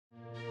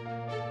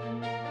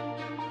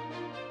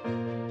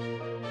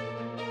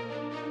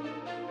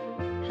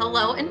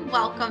Hello and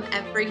welcome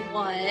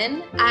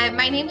everyone.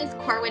 My name is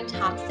Corwin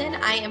Thompson.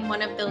 I am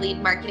one of the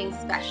lead marketing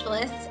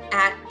specialists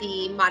at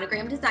the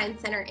Monogram Design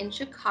Center in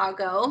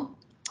Chicago.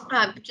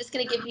 I'm just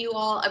going to give you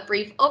all a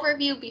brief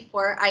overview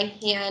before I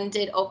hand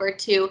it over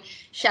to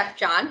Chef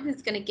John,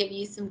 who's going to give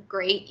you some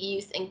great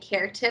use and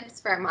care tips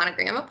for our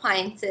Monogram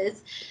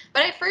appliances.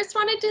 But I first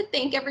wanted to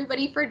thank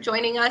everybody for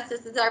joining us.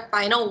 This is our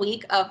final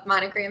week of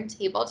Monogram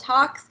Table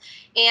Talks,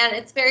 and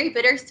it's very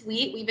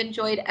bittersweet. We've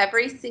enjoyed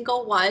every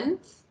single one.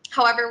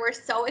 However, we're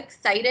so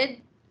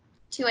excited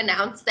to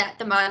announce that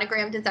the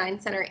Monogram Design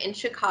Center in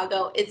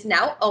Chicago is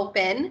now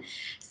open.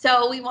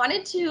 So we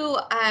wanted to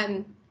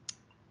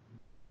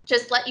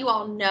just let you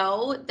all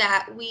know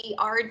that we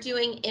are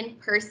doing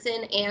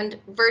in-person and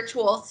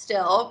virtual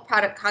still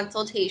product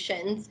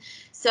consultations.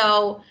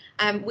 So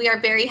we are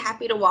very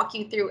happy to walk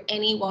you through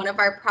any one of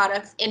our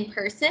products in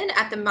person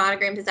at the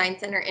Monogram Design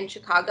Center in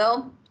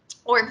Chicago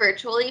or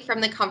virtually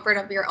from the comfort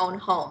of your own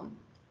home.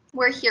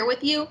 We're here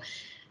with you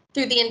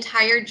through the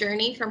entire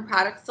journey from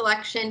product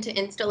selection to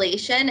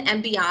installation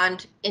and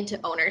beyond into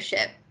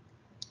ownership.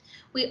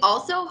 We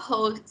also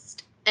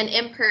host an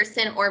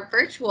in-person or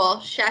virtual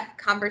chef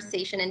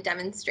conversation and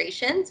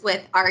demonstrations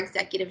with our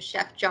executive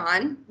chef,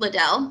 John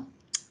Liddell.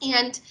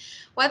 And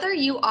whether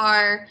you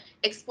are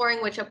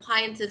exploring which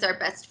appliances are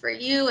best for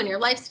you and your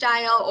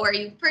lifestyle, or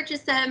you've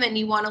purchased them and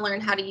you want to learn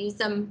how to use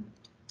them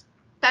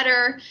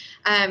better,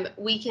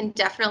 we can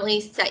definitely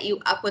set you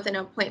up with an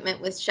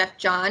appointment with Chef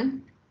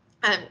John.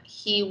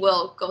 He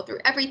will go through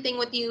everything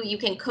with you. You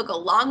can cook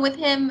along with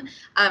him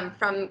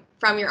from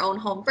your own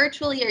home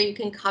virtually, or you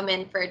can come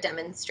in for a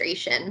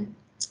demonstration.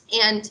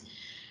 And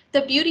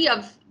the beauty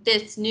of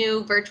this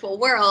new virtual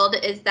world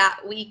is that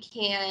we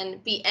can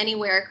be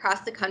anywhere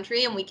across the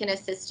country and we can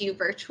assist you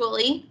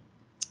virtually.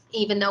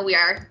 Even though we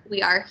are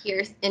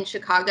here in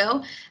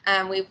Chicago,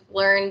 we've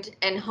learned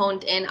and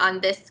honed in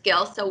on this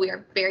skill, so we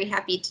are very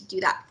happy to do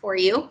that for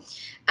you.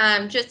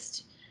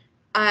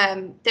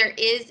 There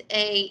is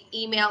a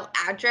email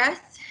address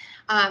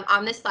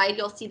on this slide.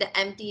 You'll see the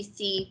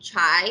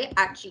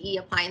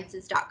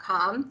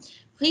mdcchai@geappliances.com.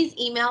 Please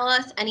email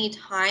us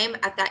anytime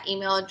at that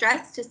email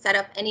address to set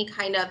up any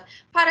kind of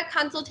product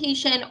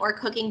consultation or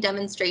cooking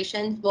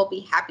demonstrations. We'll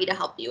be happy to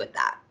help you with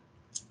that.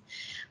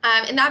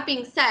 And that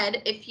being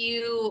said, if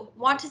you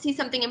want to see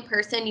something in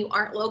person, you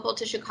aren't local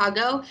to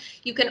Chicago,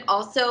 you can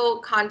also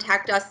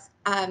contact us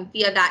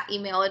via that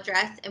email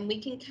address, and we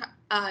can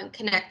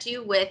connect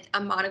you with a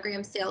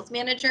Monogram sales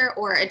manager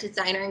or a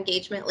designer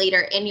engagement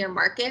leader in your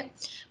market,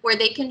 where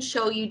they can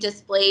show you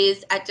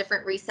displays at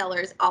different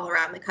resellers all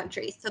around the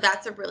country. So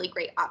that's a really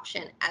great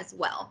option as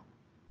well.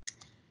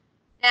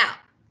 Now,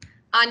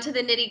 on to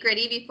the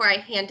nitty-gritty before I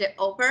hand it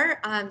over.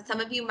 Some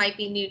of you might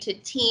be new to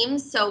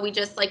Teams, so we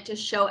just like to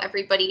show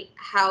everybody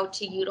how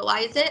to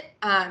utilize it.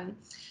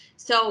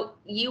 So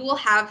you will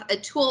have a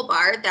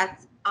toolbar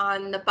that's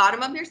on the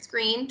bottom of your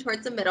screen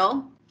towards the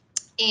middle,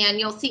 and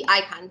you'll see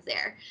icons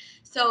there.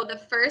 So the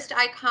first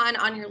icon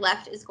on your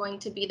left is going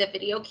to be the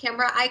video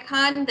camera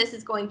icon. This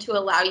is going to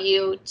allow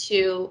you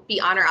to be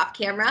on or off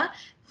camera.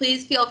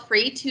 Please feel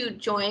free to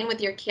join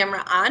with your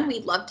camera on.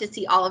 We'd love to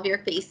see all of your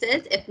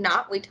faces. If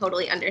not, we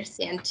totally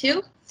understand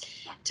too.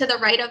 To the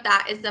right of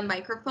that is the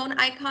microphone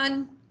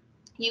icon.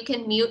 You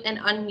can mute and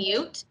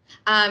unmute.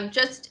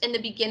 Just in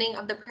the beginning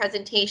of the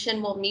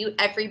presentation, we'll mute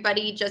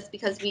everybody just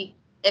because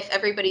if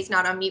everybody's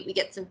not on mute, we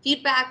get some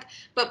feedback.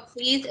 But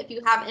please, if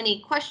you have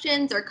any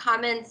questions or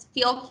comments,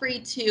 feel free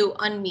to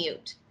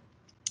unmute.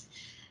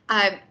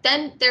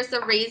 Then there's the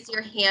raise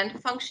your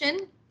hand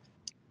function.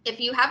 If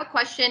you have a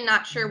question,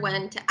 not sure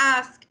when to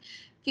ask,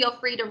 feel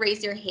free to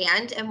raise your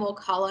hand and we'll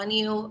call on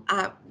you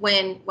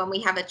when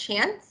we have a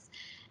chance.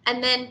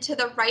 And then to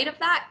the right of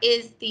that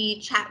is the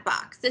chat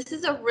box. This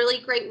is a really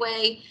great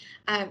way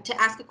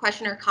to ask a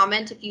question or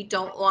comment. If you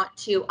don't want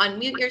to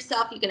unmute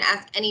yourself, you can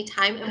ask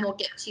anytime and we'll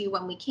get to you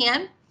when we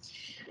can.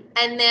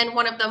 And then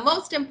one of the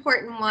most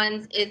important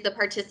ones is the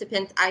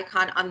participants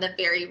icon on the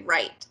very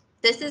right.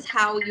 This is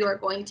how you are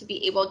going to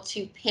be able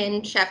to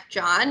pin Chef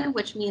John,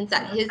 which means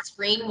that his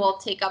screen will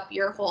take up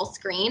your whole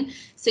screen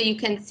so you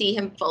can see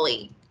him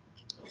fully.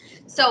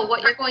 So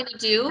what you're going to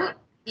do,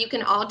 you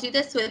can all do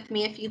this with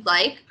me if you'd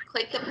like.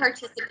 Click the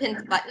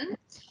participants button,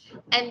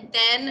 and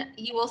then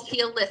you will see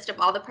a list of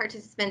all the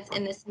participants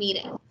in this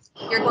meeting.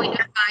 You're going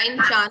to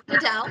find John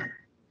Liddell.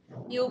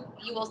 You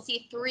will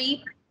see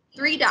three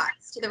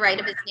dots to the right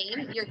of his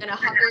name. You're going to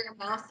hover your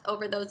mouse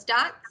over those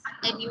dots,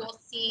 and you will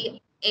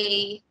see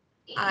a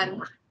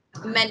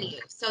menu.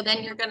 So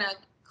then you're going to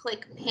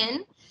click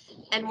pin,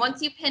 and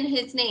once you pin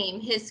his name,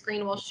 his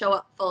screen will show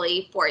up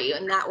fully for you,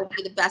 and that will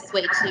be the best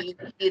way to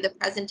view the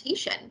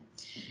presentation.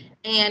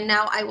 And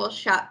now I will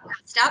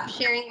stop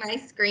sharing my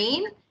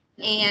screen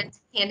and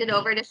hand it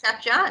over to Chef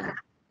John.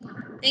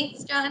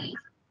 Thanks, John.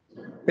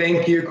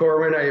 Thank you,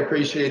 Corwin. I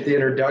appreciate the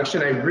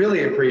introduction. I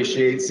really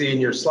appreciate seeing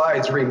your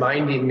slides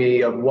reminding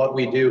me of what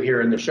we do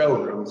here in the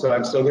showroom. So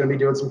I'm still going to be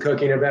doing some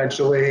cooking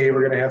eventually. We're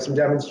going to have some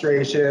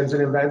demonstrations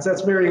and events.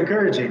 That's very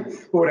encouraging.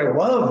 But what I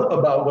love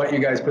about what you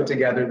guys put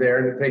together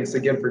there, and thanks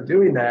again for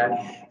doing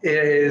that,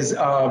 is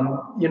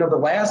the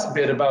last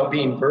bit about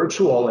being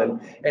virtual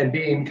and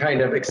being kind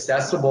of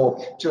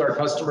accessible to our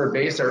customer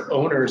base, our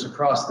owners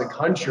across the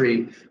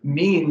country,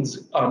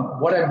 means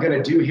what I'm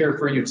going to do here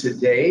for you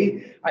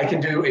today, I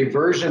can do a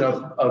version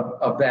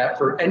of that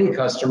for any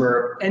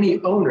customer, any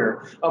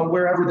owner,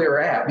 wherever they're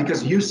at,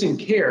 because use and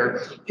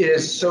care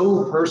is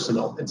so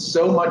personal. It's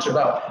so much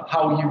about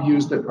how you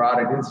use the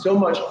product. It's so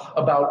much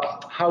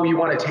about how you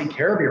want to take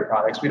care of your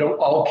products. We don't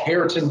all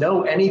care to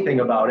know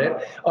anything about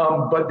it,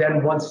 but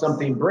then once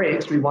something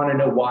breaks, we want to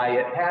know why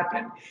it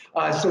happened.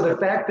 So the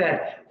fact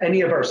that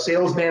any of our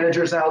sales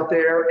managers out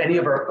there, any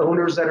of our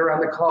owners that are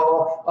on the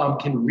call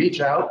can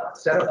reach out,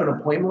 set up an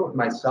appointment with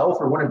myself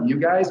or one of you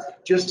guys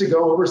just to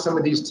go over some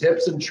of these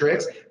tips and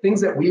tricks,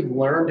 things that we've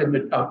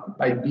learned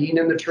by being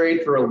in the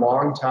trade for a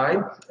long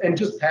time, and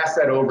just pass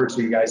that over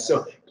to you guys.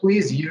 So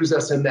please use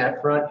us in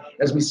that front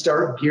as we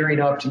start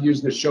gearing up to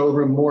use the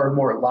showroom more and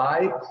more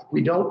live.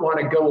 We don't want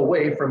to go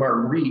away from our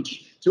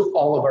reach to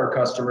all of our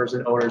customers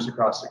and owners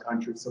across the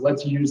country. So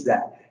let's use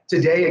that.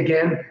 Today,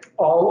 again,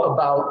 all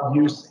about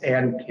use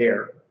and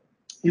care.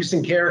 Use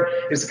and care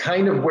is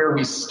kind of where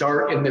we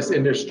start in this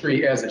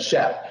industry as a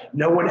chef.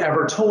 No one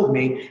ever told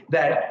me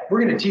that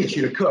we're going to teach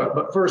you to cook,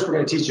 but first we're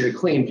going to teach you to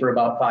clean for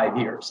about 5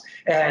 years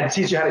and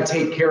teach you how to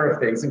take care of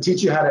things and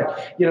teach you how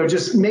to,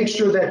 just make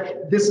sure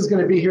that this is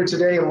going to be here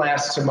today and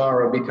last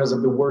tomorrow because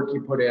of the work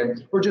you put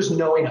in, or just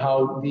knowing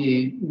how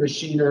the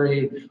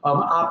machinery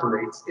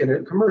operates in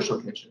a commercial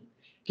kitchen.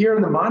 Here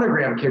in the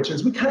Monogram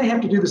kitchens, we kind of have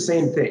to do the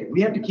same thing.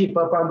 We have to keep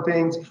up on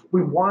things.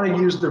 We want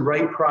to use the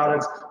right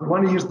products. We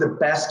want to use the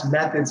best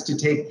methods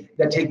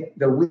that take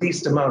the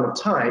least amount of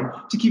time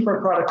to keep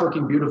our product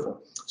looking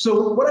beautiful.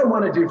 So what I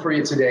want to do for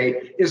you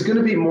today is going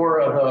to be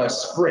more of a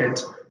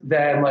sprint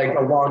than like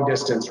a long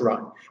distance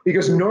run.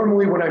 Because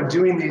normally when I'm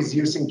doing these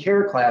use and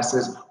care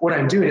classes, what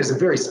I'm doing is a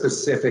very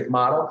specific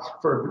model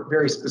for a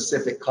very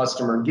specific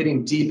customer,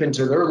 getting deep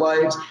into their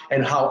lives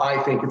and how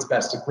I think it's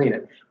best to clean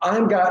it.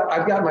 I've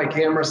got my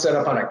camera set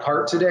up on a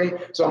cart today,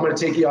 so I'm going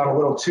to take you on a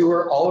little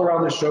tour all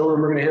around the showroom.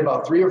 We're going to hit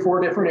about 3 or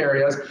 4 different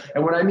areas.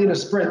 And when I mean a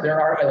sprint,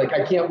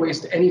 I can't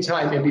waste any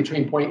time in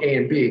between point A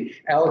and B.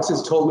 Alex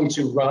has told me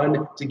to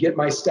run, to get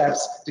my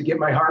steps, to get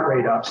my heart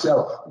rate up.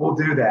 So we'll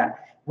do that.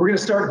 We're going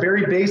to start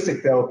very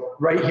basic, though,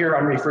 right here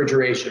on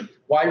refrigeration.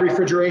 Why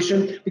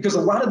refrigeration? Because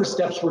a lot of the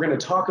steps we're going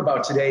to talk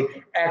about today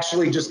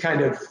actually just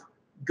kind of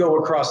go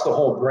across the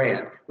whole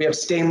brand. We have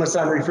stainless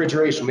on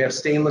refrigeration. We have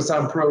stainless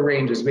on pro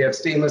ranges. We have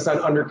stainless on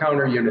under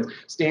counter units,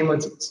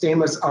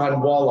 stainless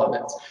on wall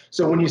ovens.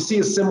 So when you see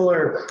a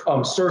similar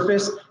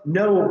surface,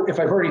 know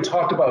if I've already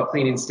talked about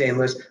cleaning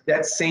stainless,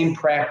 that same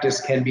practice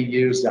can be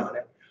used on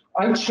it.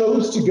 I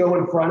chose to go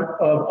in front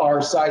of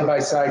our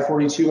side-by-side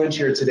 42-inch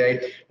here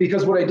today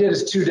because what I did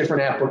is 2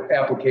 different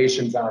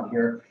applications on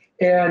here.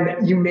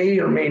 And you may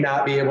or may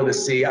not be able to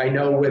see. I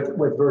know with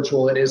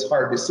virtual it is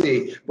hard to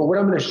see, but what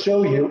I'm going to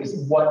show you is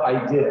what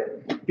I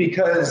did.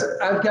 Because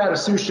I've got a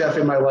sous chef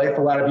in my life.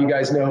 A lot of you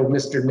guys know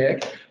Mr.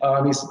 Nick.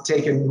 He's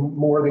taken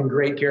more than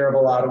great care of a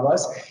lot of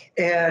us.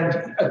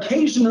 And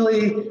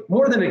occasionally,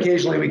 more than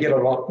occasionally, we get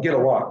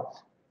along.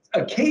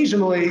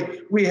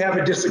 Occasionally, we have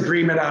a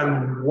disagreement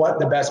on what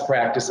the best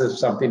practice of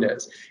something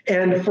is.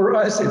 And for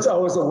us, it's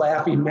always a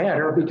laughing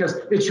matter because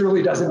it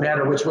truly doesn't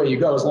matter which way you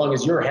go as long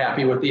as you're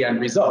happy with the end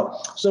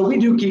result. So we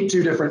do keep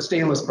 2 different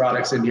stainless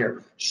products in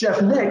here.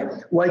 Chef Nick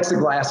likes a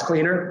glass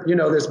cleaner,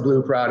 this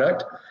blue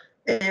product,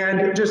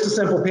 and just a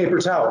simple paper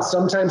towel.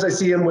 Sometimes I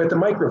see him with a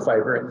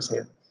microfiber in his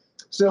hand.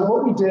 So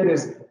what we did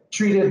is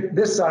treated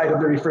this side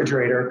of the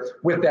refrigerator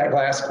with that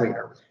glass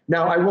cleaner.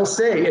 Now, I will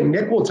say, and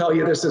Nick will tell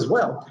you this as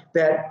well,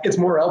 that it's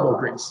more elbow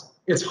grease.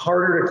 It's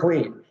harder to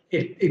clean.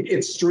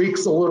 It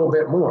streaks a little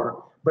bit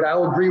more. But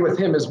I'll agree with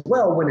him as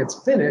well when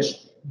it's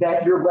finished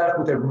that you're left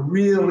with a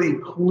really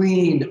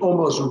clean,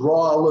 almost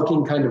raw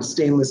looking kind of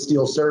stainless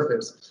steel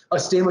surface. A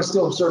stainless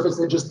steel surface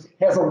that just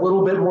has a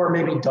little bit more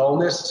maybe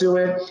dullness to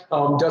it,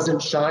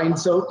 doesn't shine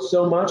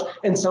so much.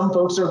 And some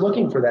folks are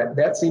looking for that.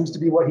 That seems to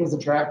be what he's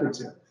attracted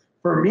to.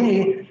 For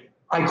me,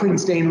 I clean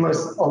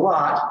stainless a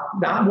lot,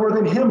 not more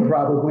than him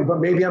probably, but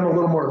maybe I'm a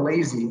little more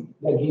lazy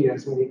than he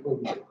is when he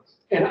cleans it.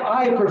 And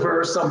I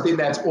prefer something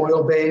that's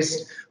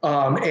oil-based,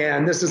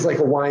 and this is like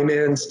a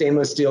Wyman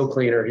stainless steel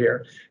cleaner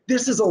here.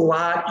 This is a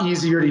lot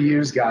easier to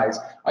use, guys.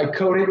 I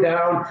coat it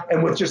down,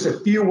 and with just a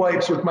few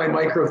wipes with my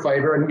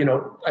microfiber, and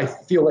I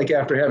feel like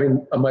after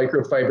having a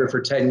microfiber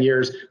for 10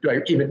 years, do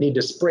I even need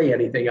to spray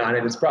anything on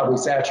it? It's probably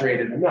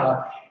saturated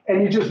enough.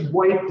 And you just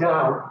wipe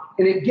down,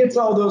 and it gets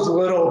all those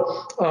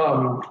little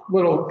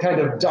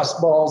kind of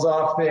dust balls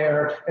off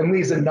there and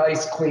leaves a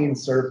nice clean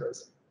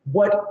surface.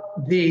 What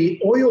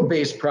the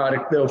oil-based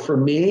product, though, for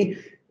me,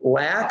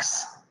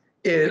 lacks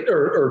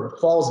or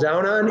falls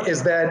down on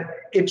is that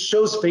it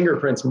shows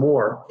fingerprints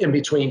more in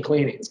between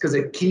cleanings because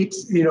it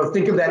keeps,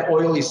 think of that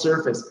oily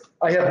surface.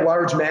 I have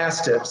large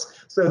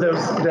mastiffs, so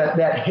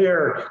that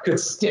hair could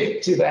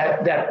stick to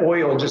that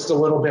oil just a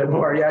little bit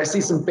more. Yeah, I see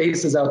some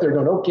faces out there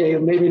going, okay,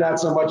 maybe not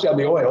so much on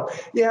the oil.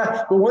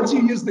 Yeah, but once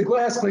you use the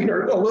glass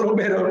cleaner, a little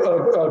bit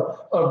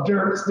of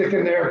dirt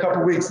sticking there a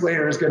couple weeks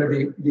later is going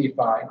to be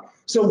fine.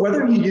 So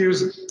whether you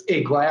use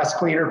a glass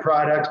cleaner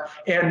product,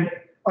 and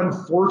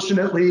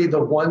unfortunately,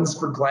 the ones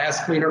for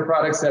glass cleaner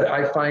products that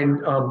I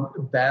find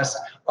best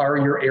are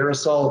your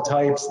aerosol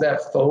types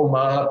that foam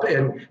up,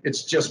 and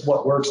it's just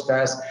what works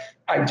best.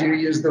 I do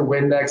use the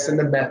Windex and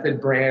the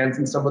Method brands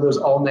and some of those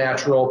all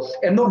natural,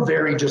 and they'll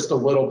vary just a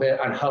little bit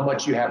on how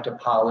much you have to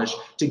polish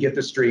to get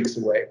the streaks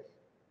away.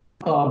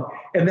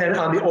 And then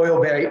on the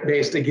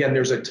oil-based, again,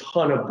 there's a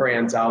ton of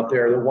brands out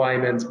there. The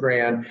Wyman's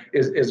brand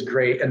is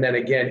great. And then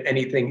again,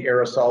 anything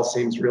aerosol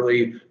seems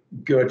really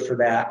good for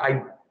that.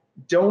 I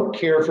don't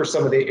care for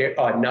some of the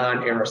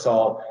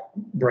non-aerosol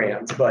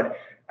brands, but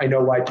I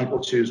know why people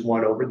choose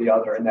one over the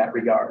other in that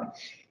regard.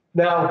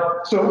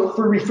 Now, so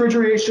for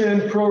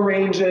refrigeration, pro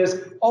ranges,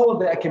 all of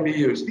that can be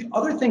used. The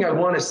other thing I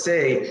want to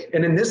say,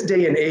 and in this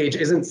day and age,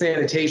 isn't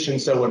sanitation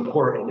so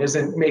important?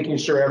 Isn't making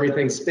sure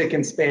everything's spick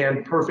and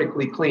span,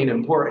 perfectly clean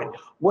important?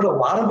 What a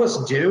lot of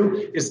us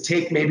do is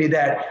take maybe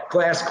that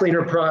glass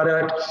cleaner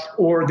product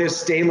or this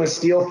stainless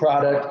steel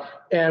product,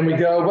 and we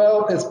go,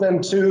 well, it's been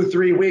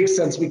 2-3 weeks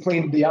since we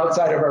cleaned the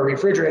outside of our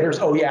refrigerators.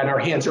 Oh yeah, and our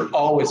hands are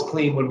always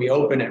clean when we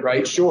open it,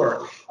 right?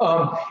 Sure.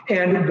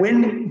 And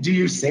when do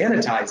you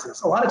sanitize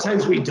this? A lot of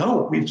times we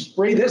don't. We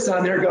spray this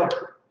on there, go,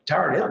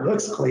 darn, it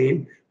looks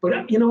clean.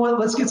 But you know what?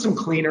 Let's get some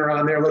cleaner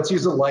on there. Let's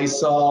use a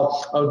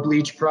Lysol, a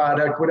bleach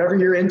product, whatever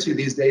you're into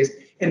these days.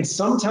 And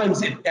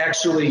sometimes it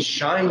actually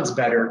shines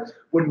better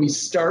when we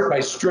start by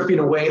stripping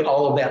away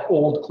all of that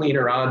old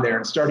cleaner on there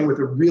and starting with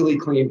a really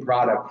clean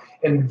product.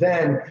 And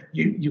then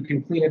you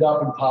can clean it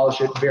up and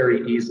polish it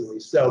very easily.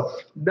 So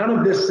none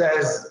of this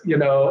says,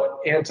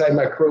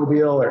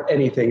 antimicrobial or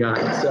anything on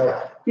it.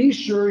 So be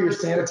sure you're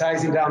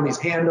sanitizing down these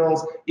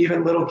handles.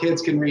 Even little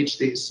kids can reach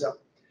these. So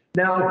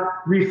now,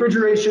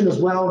 refrigeration as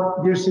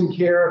well, use and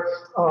care,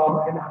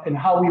 and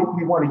how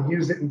we want to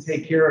use it and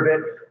take care of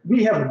it.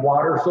 We have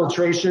water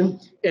filtration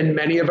in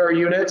many of our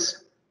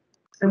units,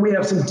 and we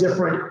have some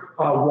different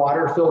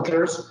water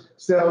filters.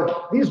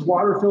 So these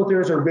water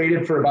filters are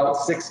rated for about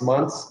 6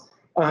 months.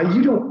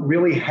 You don't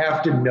really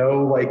have to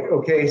know, like,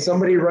 okay,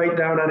 somebody write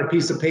down on a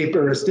piece of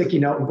paper a sticky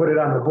note and put it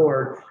on the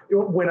board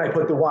when I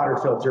put the water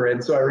filter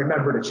in, so I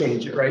remember to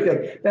change it, right?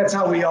 Like, that's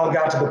how we all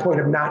got to the point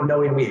of not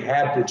knowing we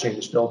had to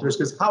change filters,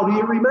 because how do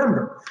you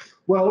remember?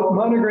 Well,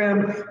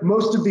 Monogram,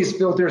 most of these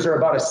filters are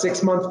about a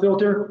 6-month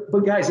filter,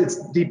 but guys,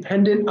 it's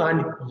dependent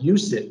on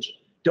usage.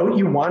 Don't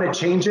you want to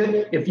change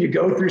it if you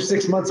go through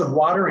 6 months of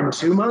water in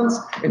 2 months?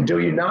 And do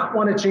you not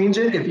want to change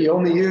it if you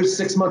only use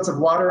 6 months of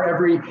water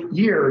every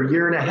year,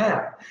 year and a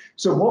half?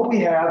 So what we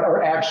have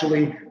are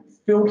actually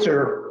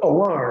filter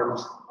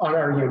alarms on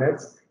our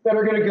units that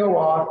are going to go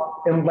off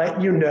and let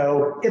you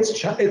know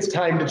it's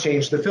time to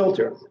change the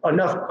filter.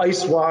 Enough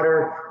ice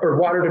water or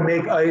water to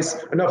make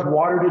ice, enough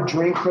water to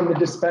drink from the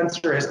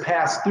dispenser has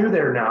passed through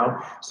there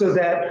now, so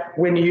that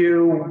when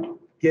you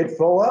get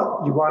full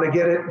up, you want to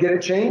get it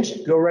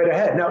changed, go right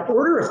ahead. Now,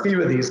 order a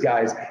few of these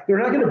guys. They're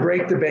not going to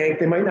break the bank.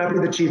 They might not be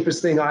the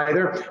cheapest thing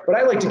either, but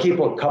I like to keep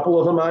a couple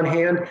of them on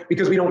hand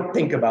because we don't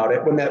think about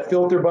it. When that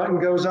filter button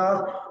goes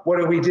off, what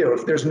do?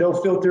 If there's no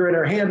filter in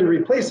our hand to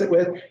replace it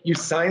with, you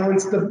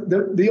silence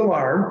the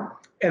alarm,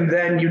 and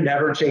then you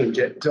never change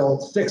it till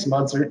 6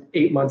 months or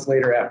 8 months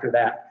later after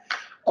that.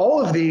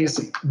 All of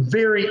these,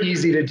 very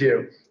easy to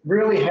do.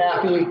 Really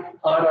happy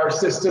on our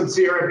systems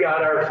here. I've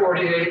got our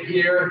 48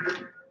 here.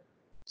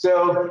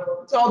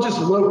 So it's all just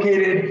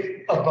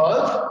located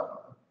above.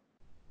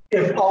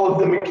 If all of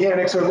the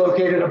mechanics are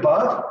located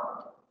above,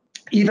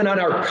 even on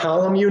our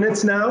column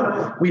units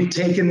now, we've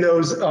taken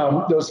those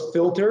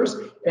filters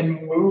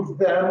and moved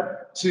them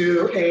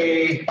to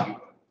a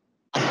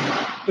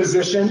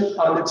position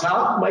on the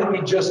top. Might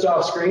be just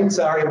off screen,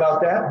 sorry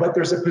about that, but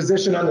there's a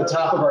position on the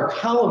top of our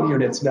column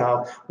units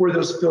now where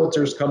those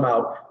filters come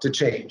out to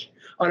change.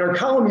 On our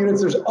column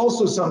units, there's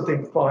also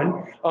something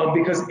fun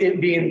because it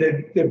being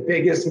the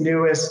biggest,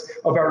 newest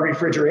of our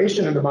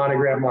refrigeration in the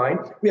Monogram line,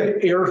 we have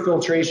air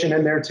filtration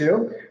in there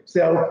too.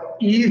 So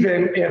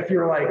even if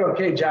you're like,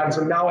 okay, John,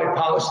 so now I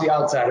polish the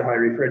outside of my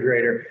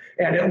refrigerator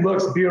and it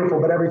looks beautiful,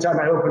 but every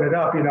time I open it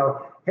up,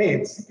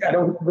 hey, I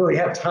don't really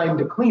have time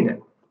to clean it.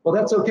 Well,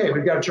 that's okay.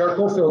 We've got a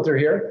charcoal filter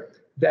here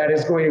that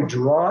is going to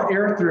draw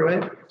air through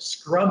it,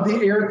 scrub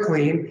the air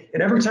clean,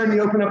 and every time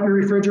you open up your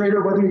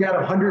refrigerator, whether you got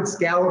 100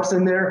 scallops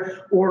in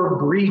there or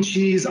brie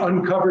cheese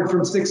uncovered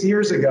from 6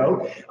 years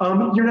ago,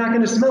 you're not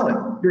going to smell it.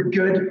 You're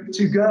good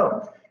to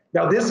go.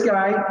 Now this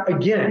guy,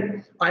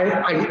 again,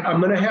 I'm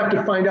gonna have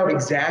to find out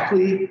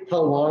exactly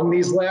how long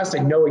these last. I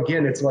know,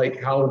 again, it's like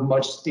how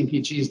much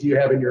stinky cheese do you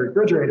have in your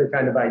refrigerator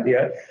kind of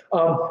idea.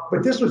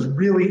 But this was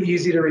really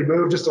easy to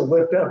remove, just a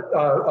lift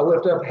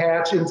up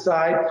hatch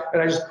inside,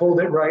 and I just pulled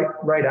it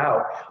right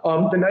out.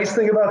 The nice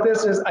thing about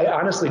this is I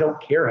honestly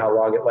don't care how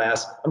long it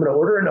lasts. I'm gonna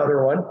order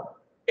another one,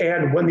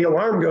 and when the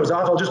alarm goes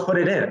off, I'll just put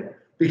it in,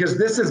 because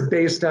this is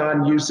based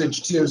on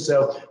usage too.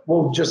 So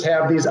we'll just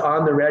have these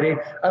on the ready.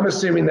 I'm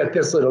assuming that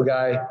this little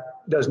guy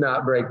does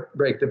not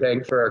break the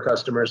bank for our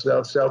customers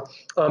though. So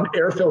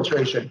air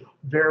filtration,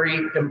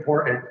 very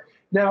important.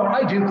 Now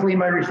I do clean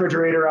my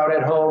refrigerator out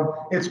at home.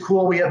 It's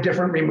cool. We have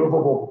different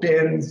removable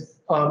bins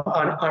on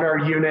our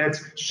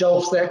units,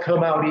 shelves that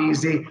come out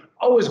easy.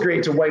 Always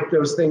great to wipe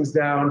those things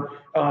down.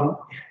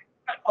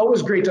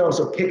 Always great to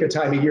also pick a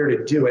time of year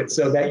to do it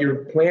so that you're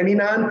planning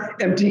on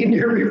emptying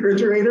your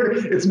refrigerator.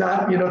 It's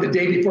not, the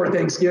day before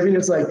Thanksgiving.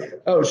 It's like,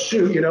 oh,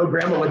 shoot,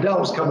 Grandma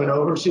Liddell's coming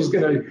over. She's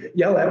going to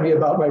yell at me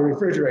about my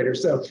refrigerator.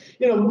 So,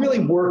 really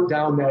work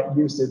down that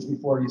usage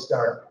before you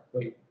start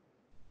cleaning.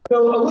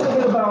 So a little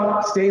bit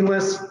about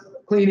stainless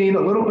cleaning, a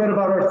little bit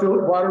about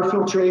our water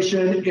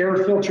filtration, air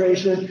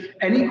filtration.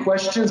 Any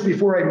questions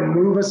before I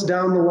move us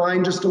down the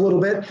line just a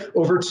little bit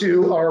over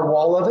to our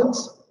wall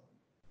ovens?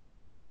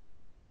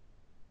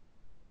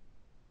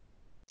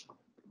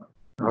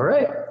 All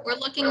right. We're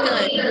looking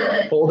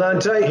good. Hold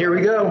on tight. Here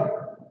we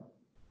go.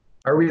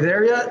 Are we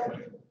there yet?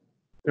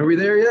 Are we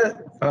there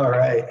yet? All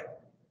right.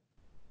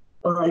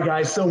 All right,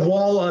 guys. So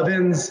wall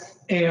ovens.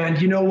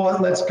 And you know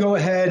what? Let's go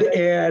ahead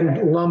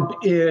and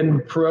lump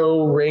in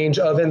pro range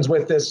ovens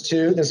with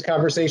this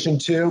conversation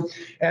too.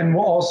 And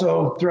we'll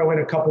also throw in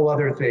a couple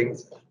other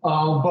things.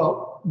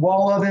 But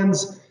wall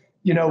ovens,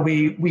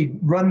 we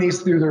run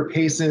these through their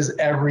paces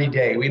every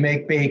day. We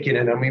make bacon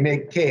in them. We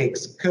make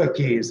cakes,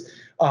 cookies.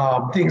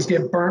 Things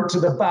get burnt to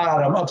the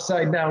bottom,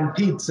 upside down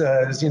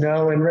pizzas,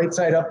 and right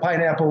side up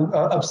pineapple,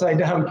 upside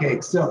down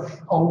cakes. So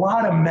a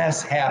lot of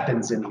mess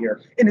happens in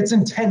here, and it's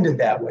intended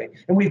that way,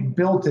 and we've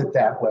built it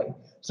that way.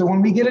 So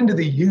when we get into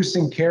the use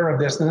and care of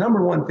this, the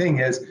number one thing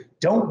is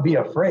don't be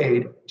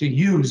afraid to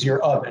use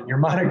your oven. Your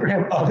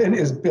Monogram oven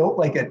is built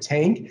like a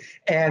tank,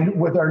 and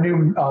with our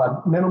new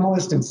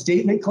minimalist and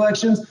statement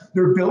collections,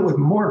 they're built with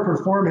more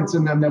performance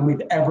in them than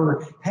we've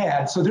ever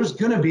had. So there's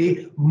gonna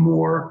be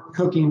more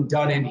cooking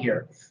done in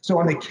here. So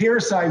on the care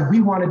side, we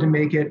wanted to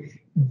make it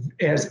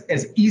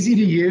as easy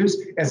to use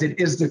as it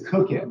is to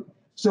cook in.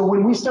 So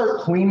when we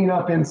start cleaning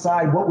up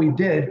inside, what we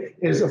did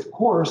is, of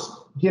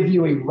course, give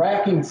you a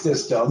racking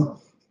system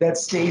that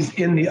stays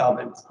in the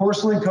oven. It's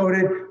porcelain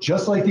coated,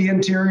 just like the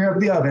interior of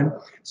the oven.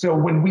 So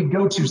when we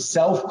go to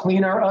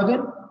self-clean our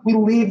oven, we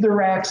leave the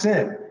racks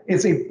in.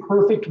 It's a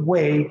perfect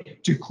way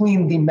to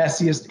clean the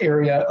messiest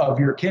area of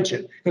your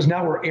kitchen, because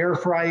now we're air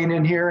frying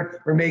in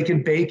here, we're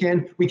making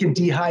bacon, we can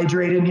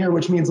dehydrate in here,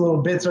 which means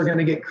little bits are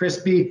gonna get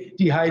crispy,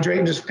 dehydrate,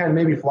 and just kind of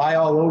maybe fly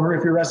all over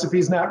if your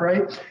recipe's not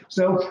right.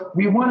 So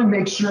we wanna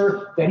make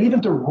sure that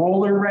even the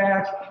roller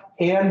rack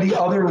and the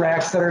other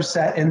racks that are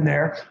set in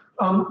there,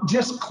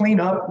 just clean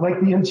up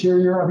like the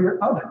interior of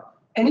your oven.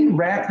 Any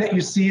rack that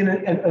you see in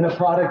a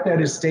product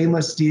that is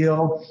stainless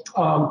steel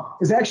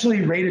is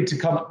actually rated to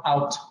come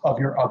out of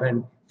your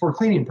oven for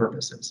cleaning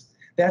purposes.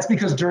 That's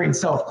because during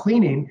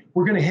self-cleaning,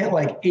 we're gonna hit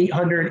like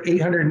 800,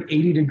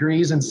 880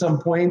 degrees in some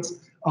points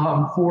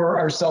for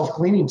our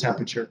self-cleaning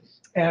temperature.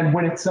 And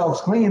when it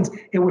self-cleans,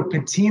 it would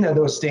patina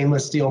those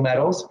stainless steel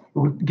metals. It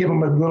would give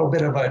them a little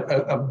bit of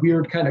a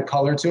weird kind of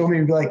color to them. And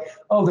you'd be like,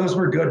 oh, those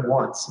were good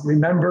once.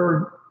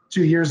 Remember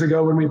 2 years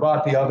ago when we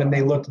bought the oven,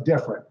 they looked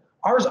different.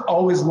 Ours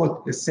always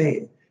looked the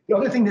same. The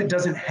other thing that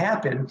doesn't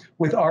happen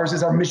with ours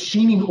is our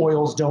machining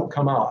oils don't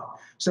come out.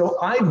 So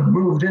I've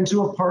moved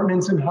into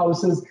apartments and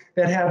houses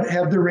that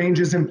have the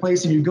ranges in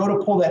place, and you go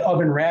to pull that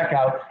oven rack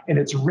out and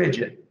it's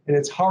rigid and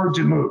it's hard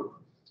to move.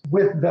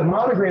 With the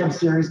Monogram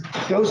series,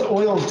 those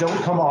oils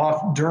don't come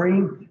off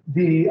during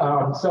the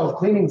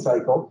self-cleaning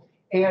cycle.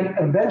 And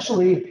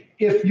eventually,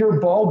 if your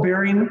ball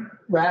bearing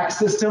rack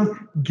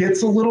system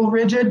gets a little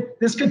rigid,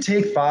 this could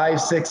take 5,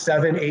 6,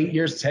 7, 8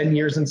 years, 10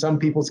 years in some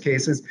people's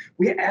cases.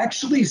 We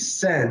actually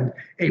send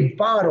a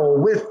bottle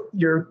with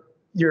your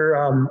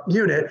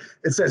unit.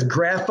 It says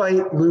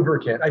graphite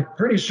lubricant. I'm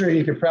pretty sure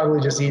you could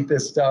probably just eat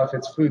this stuff.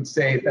 It's food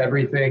safe,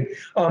 everything.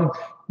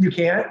 You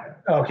can't?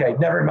 Okay,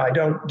 never mind.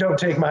 Don't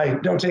take my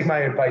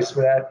advice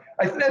for that.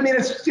 I mean,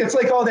 it's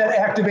like all that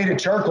activated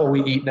charcoal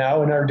we eat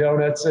now in our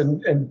donuts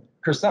and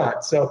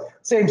croissants. So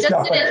same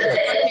stuff.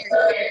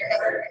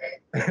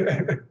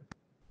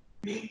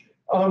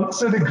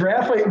 So the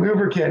graphite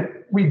lubricant,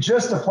 we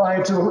just apply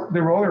it to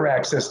the roller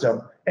rack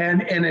system,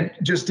 and it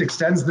just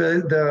extends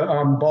the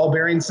ball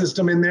bearing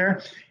system in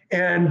there,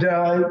 and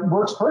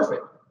works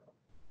perfect.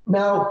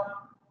 Now,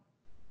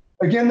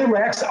 again, the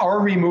racks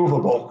are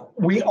removable.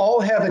 We all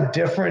have a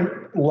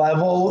different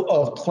level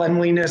of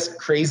cleanliness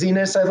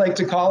craziness, I like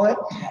to call it,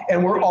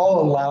 and we're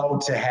all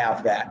allowed to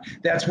have that.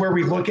 That's where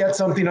we look at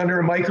something under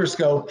a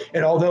microscope,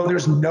 and although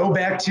there's no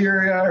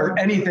bacteria or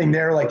anything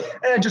there, like,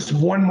 just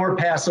one more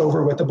pass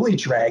over with a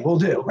bleach rag will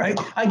do, right?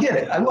 I get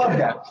it. I love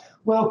that.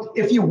 Well,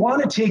 if you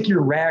want to take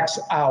your racks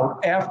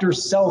out after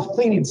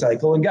self-cleaning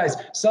cycle, and guys,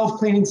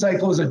 self-cleaning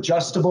cycle is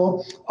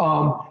adjustable.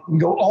 You can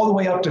go all the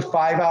way up to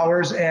 5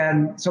 hours,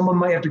 and someone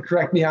might have to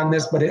correct me on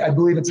this, but I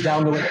believe it's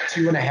down to like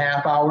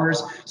 2.5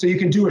 hours. So you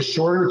can do a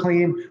shorter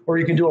clean, or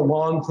you can do a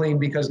long clean,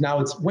 because now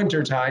it's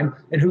winter time,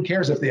 and who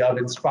cares if the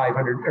oven's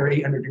 500 or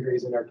 800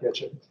 degrees in our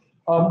kitchen.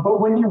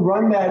 But when you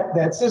run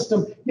that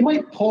system, you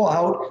might pull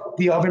out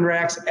the oven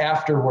racks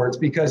afterwards,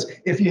 because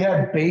if you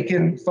have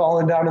bacon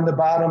falling down in the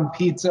bottom,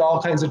 pizza,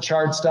 all kinds of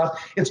charred stuff,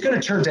 it's going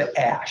to turn to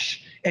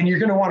ash. And you're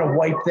going to want to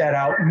wipe that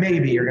out.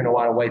 Maybe you're going to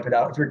want to wipe it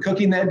out. If you're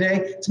cooking that day,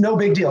 it's no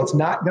big deal. It's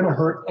not going to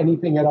hurt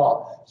anything at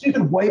all. So you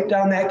can wipe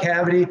down that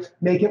cavity,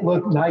 make it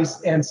look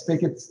nice and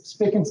spick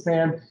and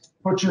span,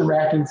 put your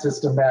racking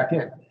system back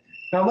in.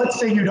 Now, let's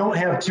say you don't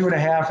have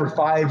 2.5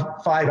 or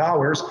 5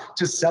 hours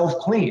to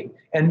self-clean,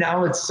 and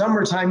now it's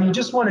summertime. You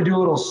just want to do a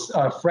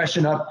little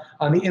freshen up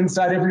on the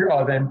inside of your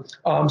oven,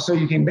 so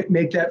you can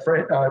make that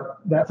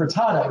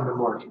frittata in the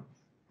morning.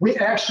 We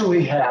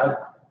actually have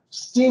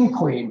steam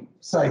clean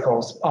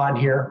cycles on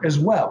here as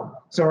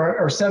well. So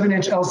our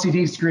 7-inch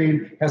LCD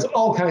screen has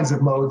all kinds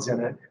of modes in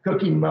it: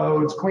 cooking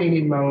modes,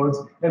 cleaning modes,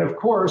 and of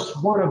course,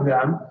 one of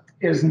them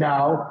is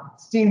now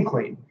steam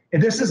clean.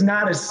 And this is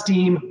not a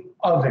steam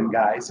oven,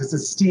 guys. It's a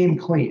steam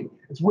clean.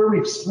 It's where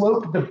we've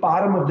sloped the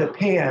bottom of the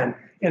pan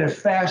in a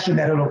fashion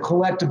that it'll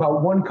collect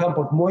about 1 cup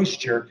of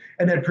moisture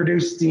and then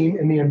produce steam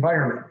in the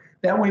environment.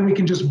 That way we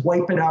can just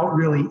wipe it out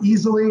really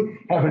easily,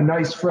 have a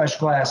nice fresh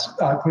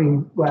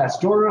clean glass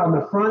door on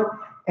the front,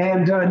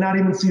 and not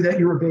even see that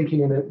you were baking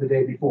in it the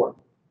day before.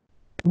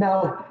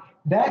 Now,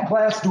 that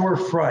glass door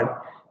front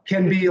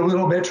can be a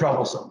little bit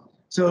troublesome.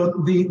 So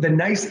the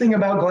nice thing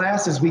about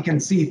glass is we can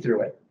see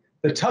through it.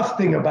 The tough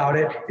thing about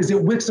it is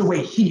it wicks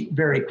away heat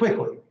very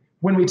quickly.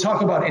 When we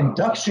talk about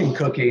induction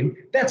cooking,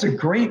 that's a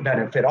great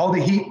benefit. All the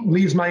heat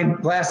leaves my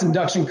glass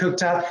induction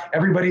cooktop.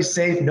 Everybody's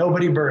safe.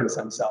 Nobody burns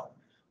themselves.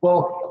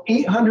 Well,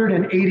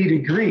 880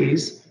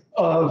 degrees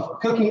of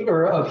cooking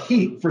or of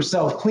heat for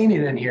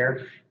self-cleaning in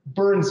here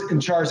burns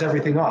and chars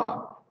everything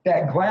off.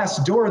 That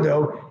glass door,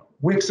 though,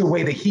 wicks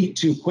away the heat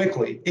too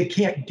quickly. It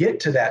can't get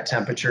to that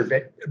temperature,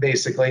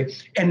 basically.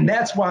 And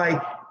that's why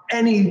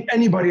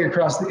anybody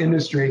across the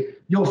industry,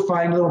 you'll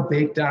find little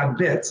baked on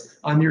bits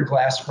on your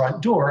glass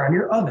front door on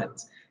your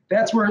ovens.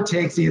 That's where it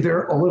takes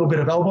either a little bit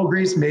of elbow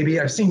grease.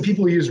 Maybe I've seen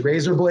people use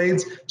razor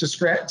blades to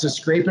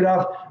scrape it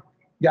off.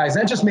 Guys,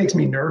 that just makes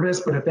me nervous,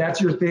 but if that's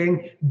your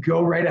thing,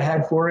 go right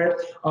ahead for it.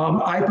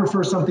 I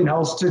prefer something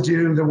else to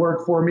do the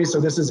work for me. So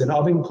this is an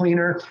oven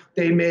cleaner.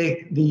 They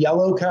make the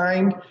yellow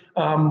kind,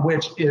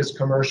 which is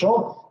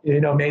commercial. You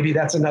know, maybe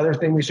that's another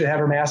thing we should have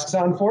our masks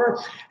on for.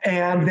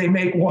 And they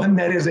make one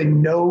that is a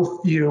no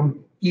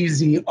fume,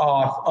 easy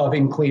off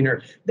oven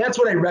cleaner. That's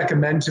what I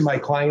recommend to my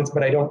clients,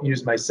 but I don't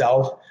use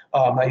myself.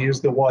 I use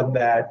the one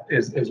that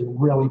is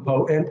really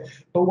potent.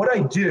 But what I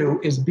do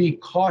is be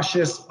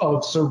cautious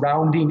of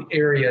surrounding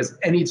areas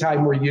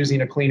anytime we're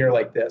using a cleaner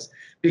like this,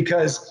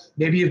 because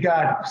maybe you've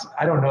got,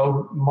 I don't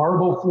know,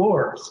 marble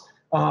floors.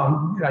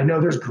 I know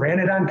there's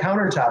granite on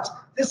countertops.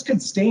 This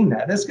could stain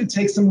that. This could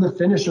take some of the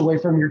finish away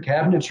from your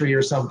cabinetry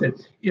or something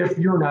if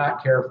you're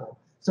not careful.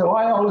 So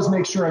I always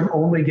make sure I'm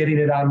only getting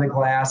it on the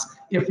glass.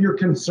 If you're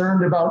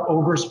concerned about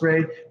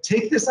overspray,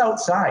 take this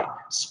outside,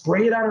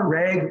 spray it on a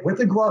rag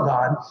with a glove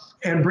on,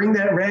 and bring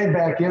that rag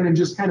back in and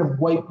just kind of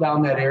wipe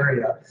down that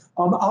area.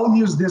 I'll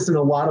use this in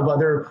a lot of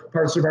other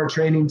parts of our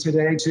training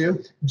today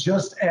too,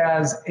 just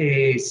as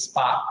a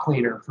spot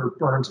cleaner for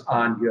burnt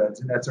on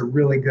goods. And that's a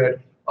really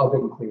good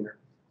oven cleaner.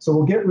 So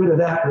we'll get rid of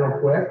that real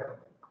quick.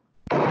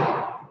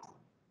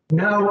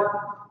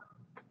 Now,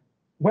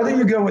 whether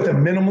you go with a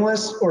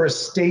minimalist or a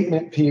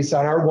statement piece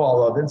on our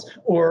wall ovens,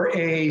 or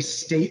a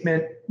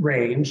statement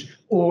range,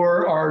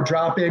 or our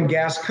drop-in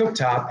gas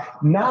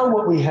cooktop, now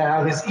what we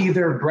have is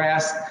either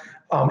brass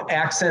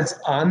accents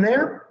on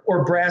there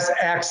or brass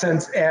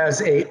accents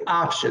as a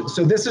option.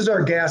 So this is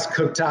our gas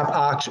cooktop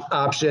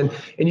option,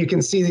 and you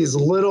can see these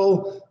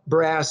little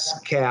brass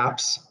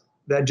caps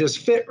that just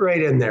fit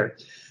right in there.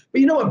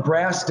 But you know what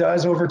brass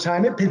does over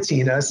time? It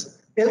patinas.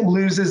 It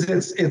loses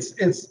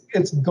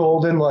its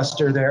golden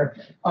luster there.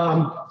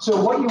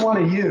 So what you want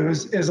to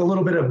use is a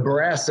little bit of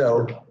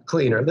Brasso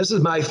cleaner. This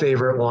is my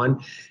favorite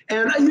one.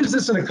 And I use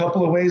this in a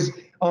couple of ways.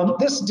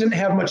 This didn't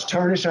have much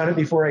tarnish on it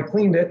before I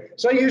cleaned it.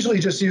 So I usually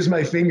just use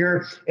my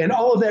finger, and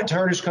all of that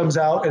tarnish comes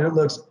out and it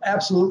looks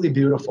absolutely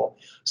beautiful.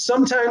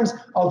 Sometimes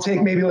I'll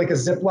take maybe like a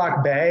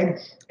Ziploc bag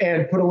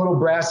and put a little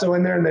Brasso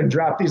in there and then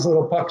drop these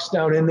little pucks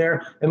down in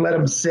there and let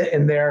them sit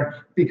in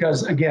there,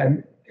 because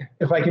again,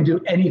 if I can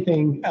do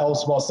anything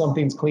else while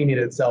something's cleaning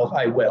itself,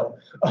 I will.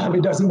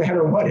 It doesn't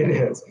matter what it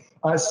is.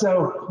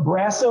 So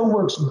Brasso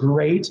works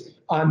great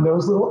on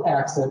those little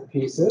accent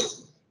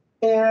pieces.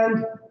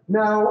 And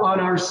now on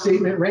our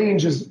statement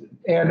range is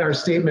and our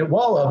statement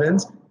wall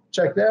ovens,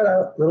 check that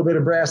out, a little bit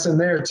of brass in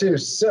there too.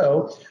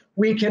 So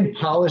we can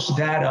polish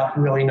that up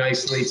really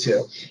nicely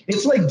too.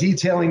 It's like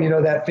detailing,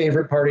 that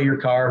favorite part of your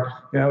car,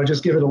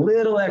 just give it a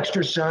little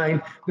extra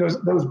shine.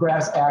 Those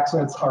brass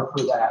accents are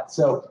for that.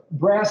 So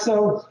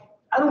Brasso,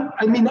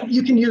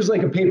 you can use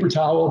like a paper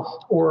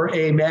towel or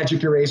a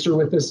magic eraser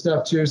with this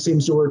stuff too.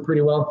 Seems to work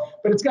pretty well,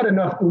 but it's got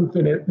enough oomph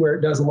in it where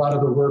it does a lot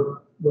of the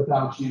work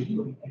without you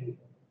doing anything.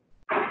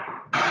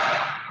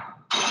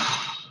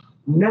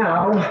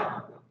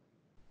 Now,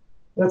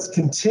 let's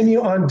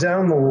continue on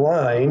down the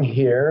line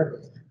here.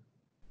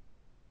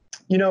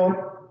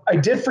 I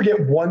did forget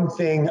one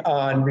thing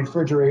on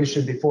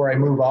refrigeration before I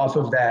move off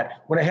of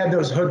that. When I had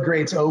those hood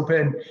grates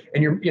open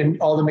and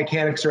all the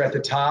mechanics are at the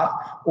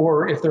top,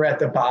 or if they're at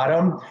the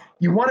bottom,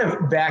 you want to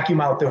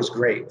vacuum out those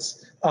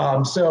grates.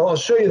 So I'll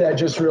show you that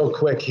just real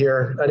quick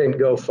here. I didn't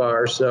go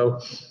far, so.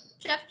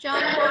 Chef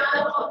John,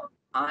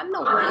 on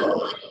the way,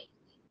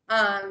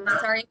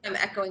 sorry I'm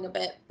echoing a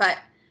bit, but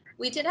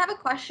we did have a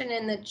question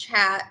in the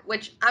chat,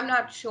 which I'm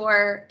not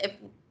sure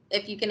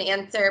if you can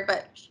answer,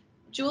 but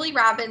Julie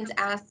Robbins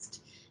asked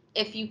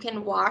if you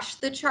can wash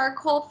the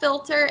charcoal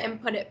filter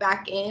and put it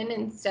back in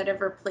instead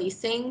of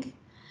replacing.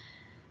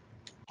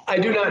 I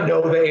do not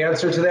know the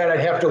answer to that.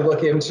 I'd have to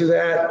look into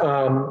that.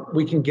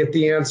 We can get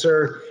the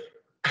answer.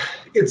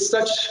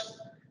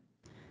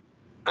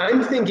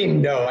 I'm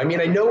thinking no. I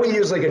know we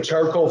use like a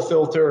charcoal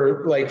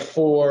filter like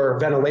for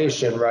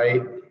ventilation,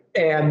 right?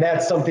 And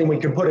that's something we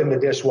can put in the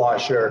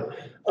dishwasher.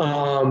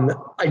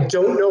 I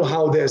don't know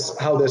how this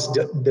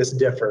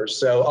differs,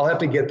 so I'll have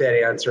to get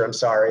that answer. I'm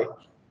sorry.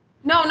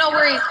 No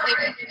worries.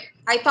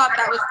 I thought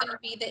that was going to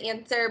be the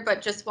answer,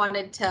 but just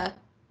wanted to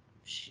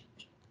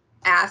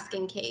ask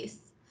in case.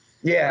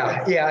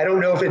 Yeah. I don't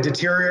know if it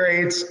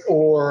deteriorates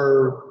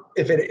or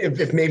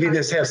if maybe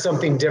this has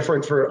something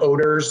different for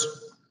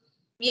odors.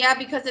 Yeah,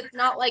 because it's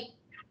not like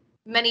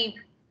many,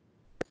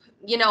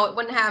 it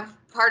wouldn't have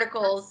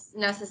particles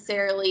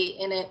necessarily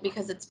in it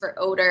because it's for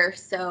odor.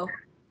 So.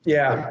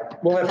 Yeah,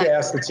 we'll have to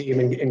ask the team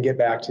and get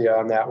back to you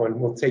on that one.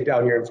 We'll take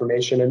down your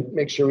information and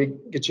make sure we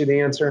get you the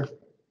answer.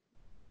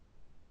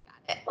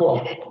 Cool.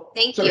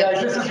 Thank you. So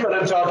guys, this is what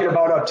I'm talking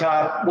about up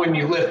top when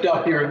you lift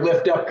up your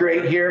lift up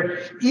grate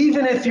here.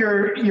 Even if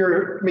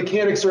your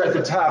mechanics are at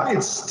the top,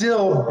 it's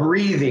still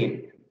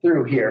breathing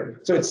through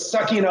here. So it's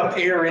sucking up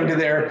air into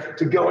there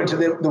to go into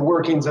the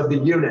workings of the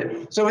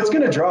unit. So it's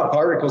going to draw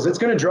particles. It's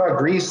going to draw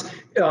grease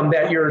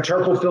that your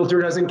charcoal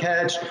filter doesn't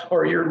catch,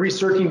 or your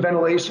recirculating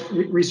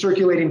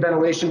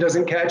ventilation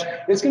doesn't catch.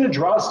 It's going to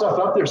draw stuff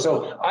up there.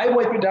 So I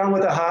wipe it down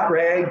with a hot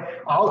rag.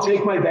 I'll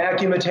take my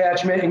vacuum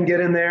attachment and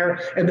get in there.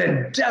 And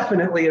then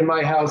definitely in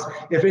my house,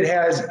 if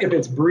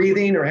it's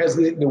breathing or has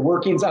the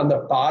workings on the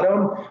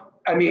bottom,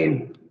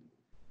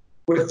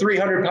 with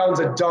 300 pounds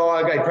of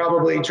dog, I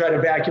probably try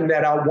to vacuum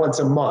that out once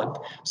a month.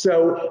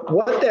 So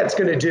what that's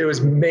going to do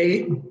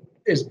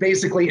is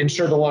basically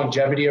ensure the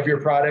longevity of your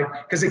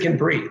product because it can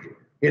breathe.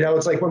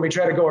 It's like when we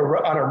try to go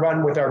on a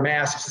run with our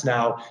masks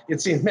now,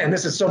 it seems, man,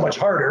 this is so much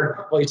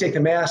harder. Well, you take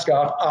the mask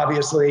off,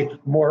 obviously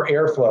more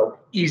airflow,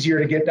 easier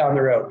to get down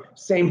the road.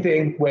 Same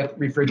thing with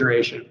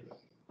refrigeration.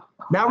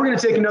 Now we're going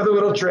to take another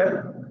little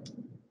trip.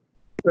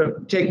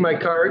 Take my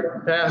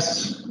cart,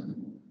 pass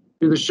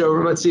through the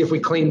showroom. Let's see if we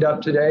cleaned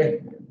up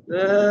today.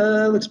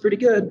 Looks pretty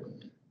good.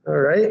 All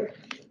right.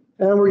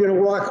 And we're going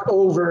to walk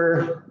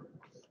over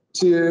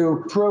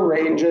to Pro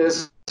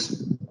Ranges.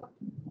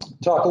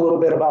 Talk a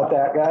little bit about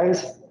that,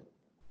 guys.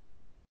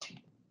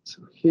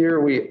 So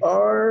here we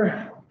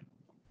are.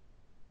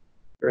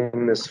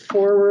 Bring this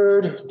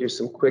forward, do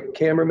some quick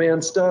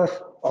cameraman stuff.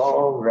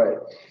 All right.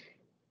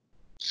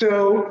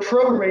 So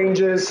Pro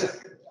Ranges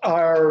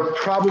are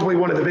probably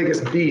one of the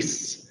biggest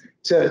beasts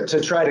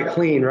to try to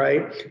clean,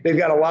 right? They've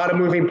got a lot of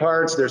moving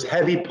parts. There's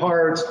heavy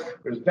parts.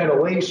 There's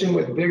ventilation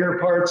with bigger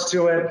parts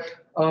to it.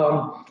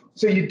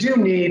 So you do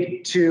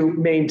need to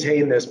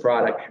maintain this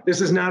product.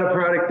 This is not a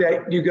product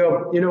that you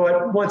go, you know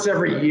what, once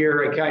every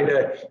year I kind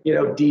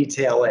of,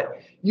 detail it.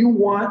 You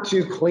want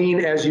to clean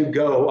as you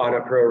go on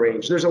a Pro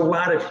Range. There's a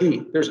lot of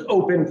heat. There's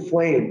open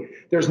flame.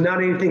 There's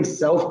not anything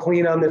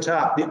self-clean on the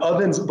top. The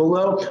ovens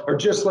below are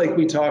just like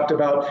we talked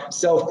about,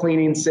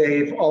 self-cleaning,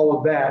 safe, all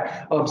of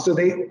that. So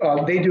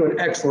they do an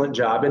excellent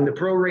job. And the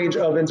Pro Range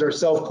ovens are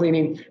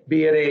self-cleaning,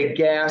 be it a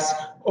gas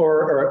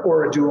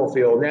or a dual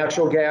fuel,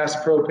 natural gas,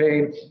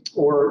 propane,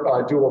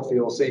 or dual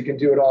fuel. So you can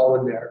do it all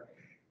in there.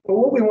 But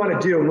what we want to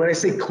do, and when I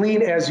say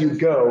clean as you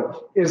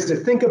go, is to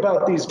think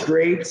about these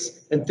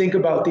grates and think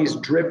about these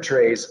drip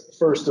trays,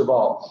 first of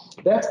all.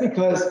 That's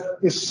because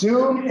as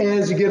soon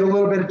as you get a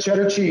little bit of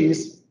cheddar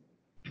cheese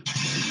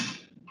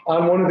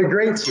on one of the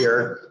grates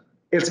here,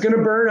 it's going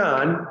to burn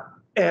on.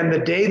 And the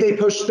day they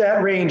push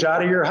that range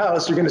out of your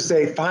house, you're going to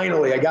say,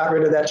 finally, I got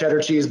rid of that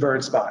cheddar cheese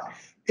burn spot.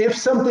 If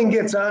something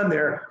gets on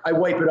there, I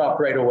wipe it off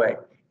right away.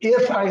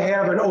 If I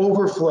have an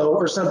overflow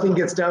or something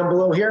gets down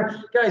below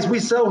here, guys, we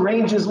sell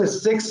ranges with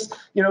six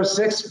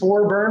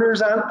 4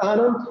 burners on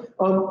them.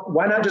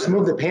 Why not just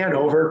move the pan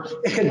over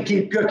and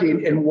keep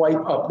cooking and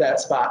wipe up that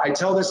spot? I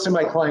tell this to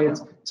my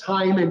clients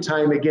time and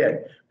time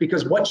again,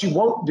 because what you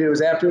won't do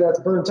is after that's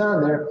burnt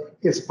on there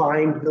is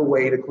find the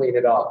way to clean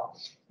it off.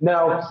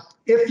 Now,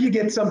 if you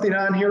get something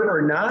on here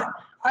or not,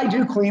 I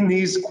do clean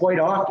these quite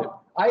often.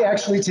 I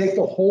actually take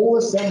the whole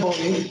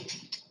assembly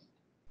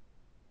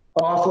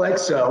off like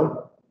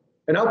so,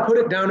 and I'll put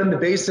it down in the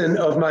basin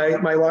of my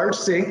large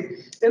sink,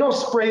 and I'll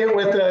spray it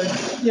with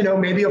a,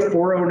 maybe a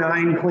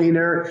 409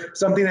 cleaner,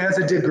 something that has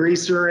a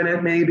degreaser in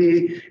it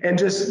maybe, and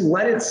just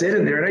let it sit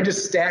in there. And I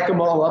just stack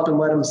them all up and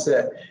let them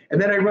sit. And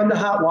then I run the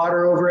hot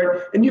water over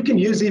it, and you can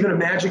use even a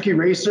magic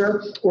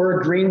eraser or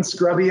a green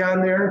scrubby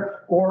on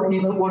there, or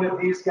even one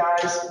of these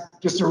guys,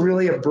 just a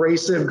really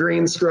abrasive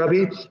green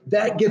scrubby.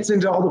 That gets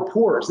into all the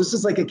pores. This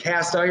is like a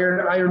cast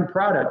iron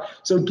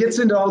product. So it gets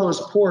into all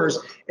those pores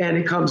and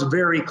it comes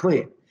very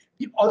clean.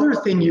 The other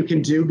thing you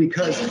can do,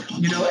 because,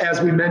 as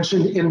we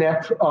mentioned in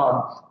that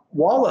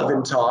wall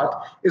oven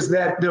talk, is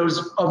that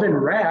those oven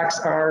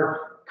racks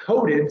are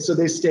coated so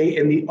they stay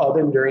in the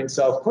oven during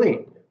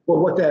self-clean. Well,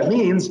 what that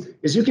means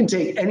is you can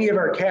take any of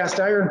our cast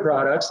iron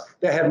products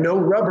that have no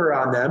rubber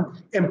on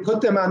them and put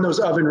them on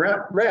those oven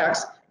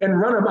racks and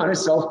run them on a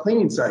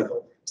self-cleaning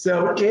cycle.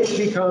 So it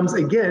becomes,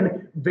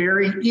 again,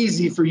 very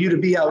easy for you to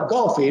be out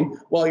golfing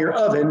while your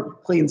oven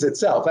cleans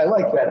itself. I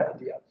like that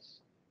idea.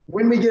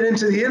 When we get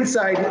into the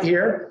inside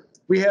here,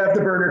 we have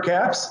the burner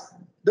caps.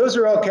 Those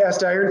are all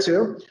cast iron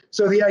too.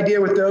 So the idea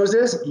with those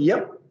is,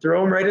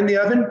 throw them right in the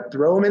oven,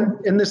 throw them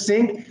in the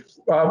sink,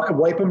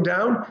 wipe them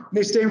down, and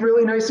they stay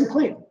really nice and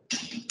clean.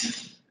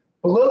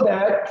 Below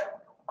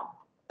that,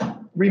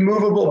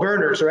 removable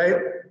burners, right?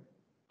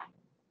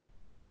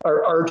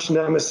 Our arch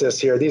nemesis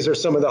here. These are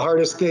some of the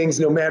hardest things,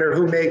 no matter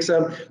who makes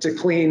them, to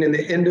clean in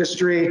the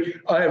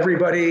industry.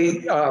 Everybody,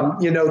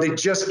 they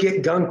just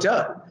get gunked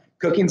up.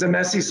 Cooking's a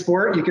messy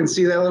sport. You can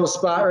see that little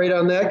spot right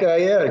on that guy.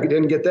 Yeah, I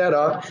didn't get that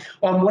off.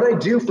 What I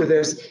do for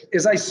this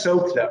is I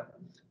soak them.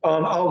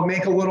 I'll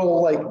make a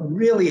little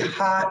really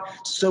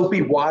hot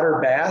soapy water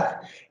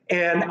bath,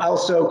 and I'll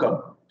soak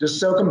them. Just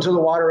soak them till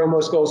the water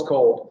almost goes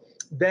cold.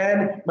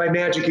 Then my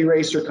magic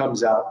eraser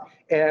comes out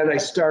and I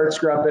start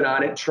scrubbing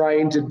on it,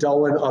 trying to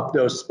dullen up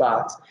those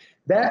spots.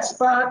 That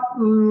spot,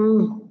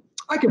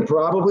 I can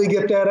probably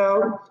get that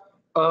out,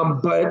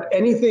 but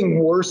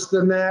anything worse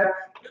than that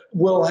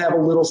will have a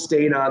little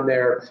stain on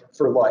there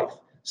for life.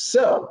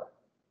 So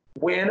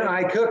when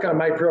I cook on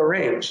my Pro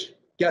range,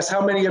 guess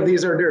how many of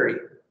these are dirty?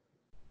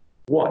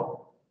 One,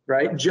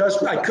 right? I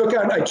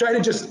try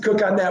to just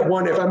cook on that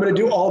one if I'm going to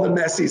do all the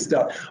messy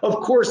stuff. Of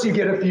course, you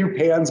get a few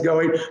pans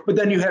going, but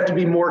then you have to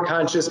be more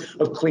conscious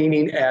of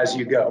cleaning as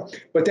you go.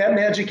 But that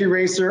magic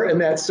eraser and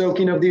that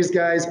soaking of these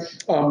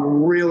guys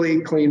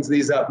really cleans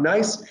these up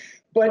nice.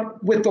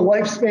 But with the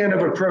lifespan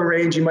of a Pro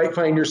range, you might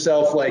find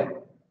yourself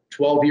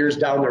 12 years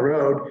down the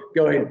road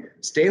going,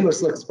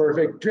 stainless looks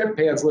perfect, drip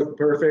pans look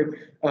perfect,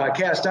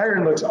 cast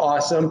iron looks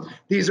awesome.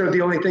 These are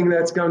the only thing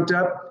that's gunked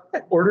up.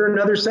 Order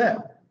another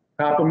set,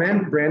 pop them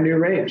in, brand new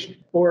range.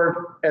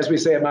 Or as we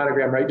say at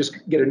Monogram, right,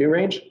 just get a new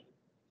range.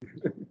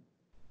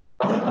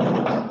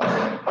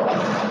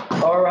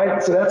 All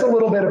right, so that's a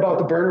little bit about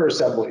the burner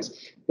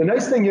assemblies. The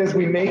nice thing is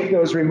we make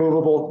those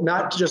removable,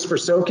 not just for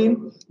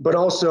soaking, but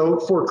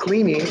also for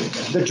cleaning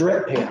the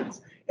drip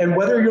pans. And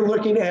whether you're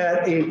looking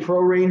at a Pro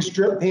range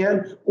drip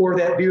pan or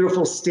that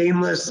beautiful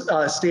stainless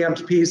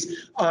stamped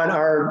piece on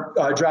our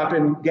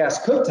drop-in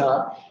gas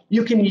cooktop,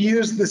 you can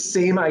use the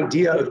same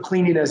idea of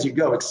cleaning as you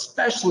go,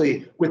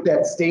 especially with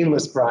that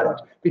stainless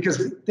product,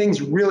 because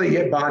things really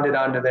get bonded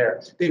onto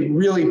there. They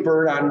really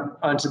burn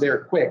onto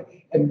there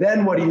quick. And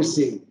then what do you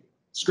see?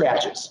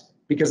 Scratches,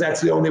 because that's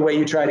the only way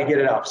you try to get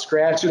it off.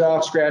 Scratch it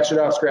off, scratch it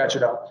off, scratch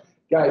it off.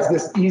 Guys,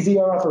 this Easy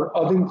Off or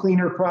oven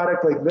cleaner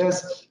product like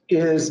this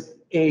is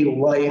a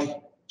life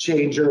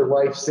changer,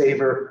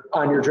 lifesaver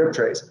on your drip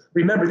trays.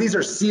 Remember, these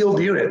are sealed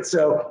units,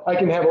 so I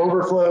can have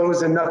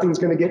overflows and nothing's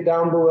going to get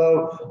down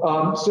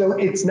below. So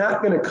it's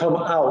not going to come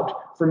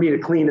out for me to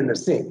clean in the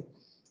sink.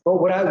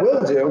 But what I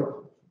will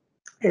do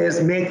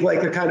is make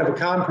like a kind of a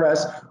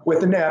compress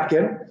with a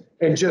napkin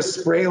and just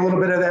spray a little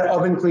bit of that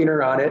oven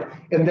cleaner on it.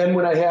 And then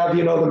when I have,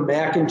 the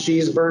mac and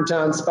cheese burnt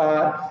on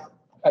spot,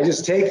 I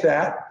just take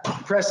that,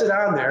 press it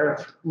on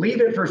there, leave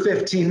it for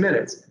 15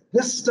 minutes.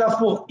 This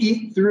stuff will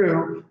eat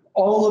through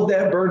all of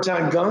that burnt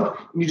on gunk,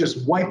 and you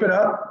just wipe it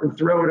up and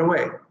throw it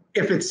away.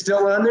 If it's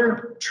still on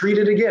there, treat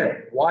it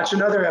again. Watch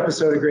another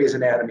episode of Grey's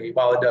Anatomy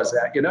while it does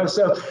that,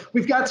 So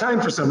we've got time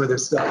for some of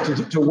this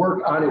stuff to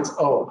work on its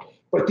own.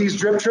 But these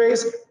drip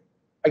trays,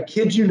 I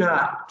kid you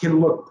not, can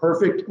look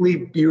perfectly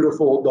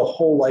beautiful the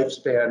whole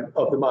lifespan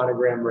of the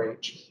Monogram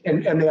range,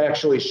 and they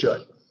actually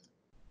should.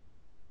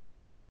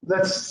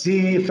 Let's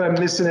see if I'm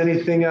missing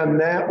anything on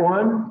that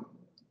one.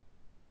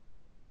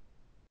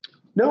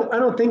 No, I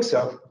don't think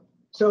so.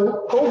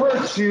 So over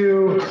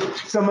to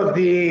some of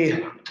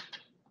the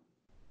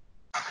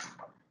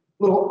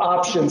little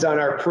options on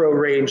our Pro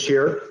range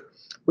here.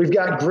 We've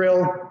got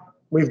grill,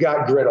 we've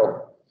got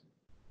griddle.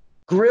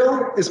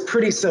 Grill is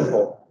pretty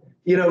simple.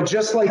 You know,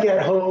 just like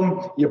at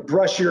home, you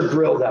brush your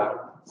grill down.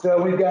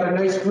 So we've got a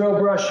nice grill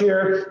brush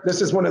here.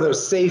 This is one of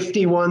those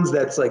safety ones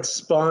that's like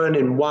spun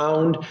and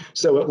wound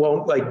so it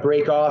won't like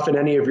break off in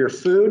any of your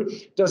food.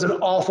 Does an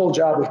awful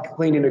job of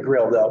cleaning a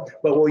grill though,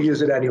 but we'll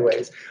use it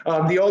anyways.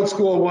 The old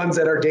school ones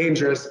that are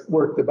dangerous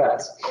work the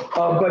best.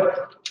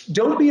 But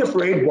don't be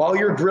afraid while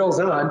your grill's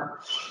on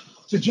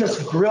to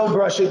just grill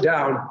brush it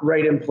down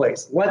right in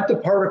place. Let the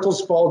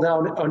particles fall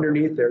down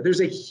underneath there.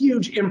 There's a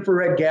huge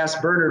infrared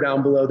gas burner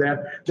down below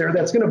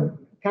that's gonna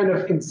kind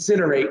of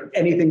incinerate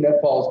anything that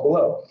falls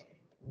below.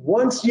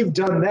 Once you've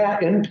done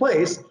that in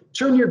place,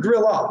 turn your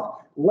grill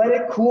off. Let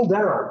it cool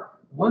down.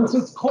 Once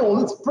it's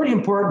cold, it's pretty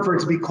important for it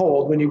to be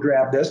cold when you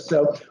grab this.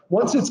 So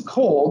once it's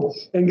cold,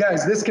 and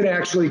guys, this can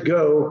actually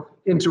go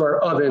into our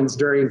ovens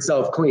during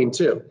self-clean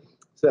too.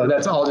 So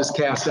that's all just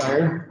cast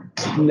iron,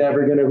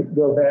 never gonna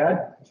go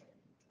bad.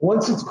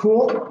 Once it's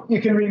cool,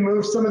 you can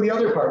remove some of the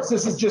other parts.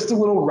 This is just a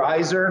little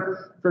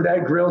riser for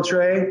that grill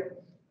tray.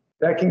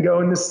 That can go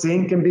in the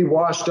sink and be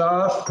washed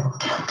off.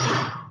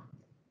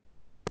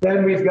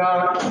 Then we've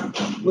got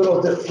a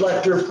little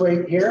deflector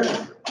plate here.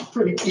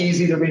 Pretty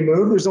easy to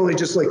remove. There's only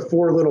just like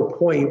 4 little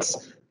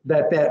points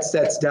that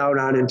sets down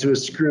on into a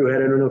screw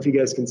head. I don't know if you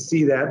guys can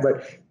see that,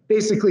 but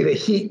basically the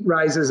heat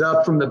rises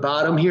up from the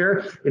bottom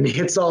here and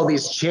hits all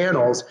these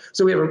channels.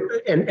 So we have,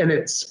 and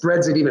it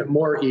spreads it even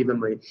more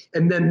evenly.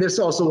 And then this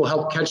also will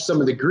help catch some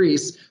of the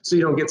grease so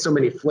you don't get so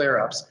many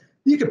flare-ups.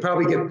 You could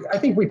probably get, I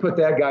think we put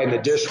that guy in the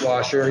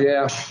dishwasher,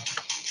 yeah.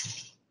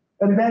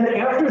 And then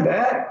after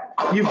that,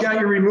 you've got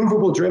your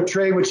removable drip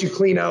tray, which you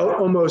clean out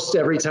almost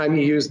every time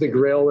you use the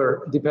grill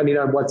or depending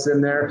on what's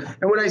in there.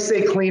 And when I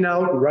say clean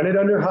out, run it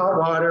under hot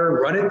water,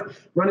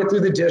 run it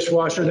through the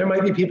dishwasher. There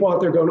might be people out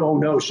there going, oh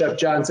no, Chef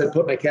John said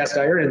put my cast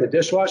iron in the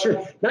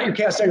dishwasher. Not your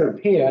cast iron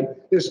pan,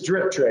 this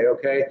drip tray,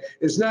 okay?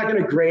 It's not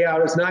gonna gray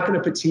out, it's not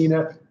gonna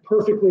patina,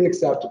 perfectly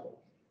acceptable.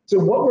 So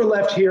what we're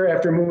left here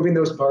after moving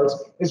those parts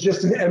is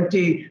just an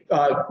empty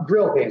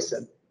grill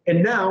basin.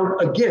 And now,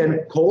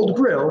 again, cold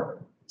grill,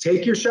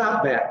 take your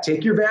shop vac,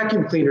 take your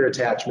vacuum cleaner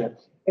attachment,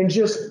 and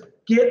just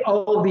get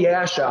all of the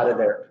ash out of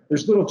there.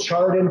 There's little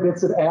charred in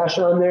bits of ash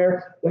on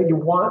there that you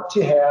want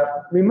to have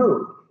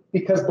removed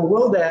because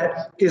below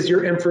that is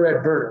your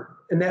infrared burner.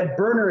 And that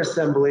burner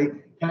assembly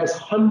has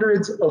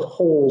hundreds of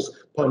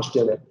holes punched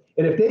in it.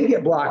 And if they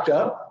get blocked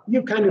up,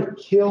 you kind of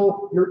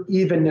kill your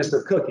evenness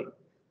of cooking.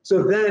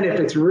 So then if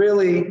it's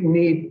really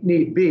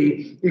need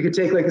be, you could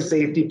take like a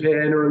safety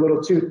pin or a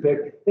little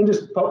toothpick and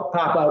just pop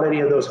out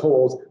any of those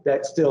holes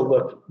that still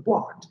look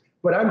blocked.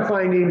 But I'm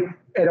finding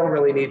I don't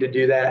really need to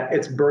do that.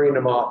 It's burning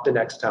them off the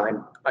next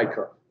time I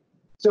cook.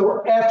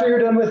 So after you're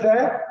done with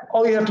that,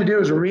 all you have to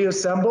do is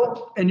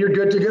reassemble and you're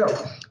good to go.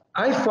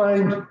 I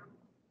find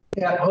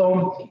at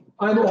home,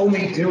 I'm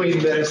only doing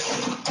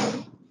this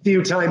a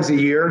few times a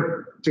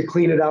year to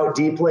clean it out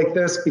deep like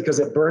this because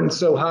it burns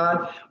so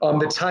hot.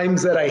 The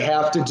times that I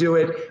have to do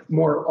it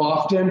more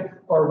often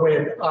are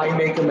when I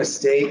make a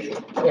mistake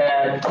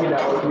and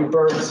you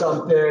burn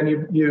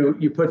something,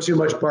 you put too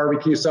much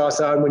barbecue sauce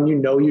on when you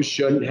know you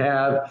shouldn't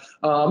have.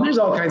 There's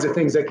all kinds of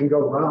things that can go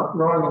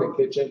wrong in the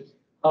kitchen.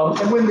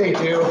 And when they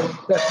do,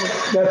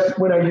 that's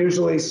when I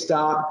usually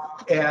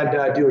stop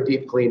and do a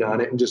deep clean on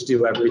it and just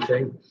do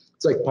everything.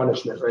 It's like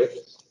punishment, right?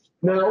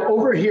 Now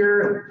over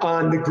here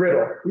on the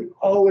griddle, we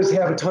always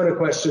have a ton of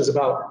questions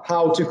about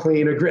how to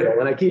clean a griddle.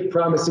 And I keep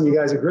promising you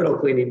guys a griddle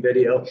cleaning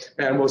video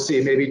and we'll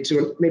see, maybe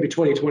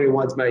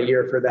 2021 is my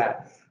year for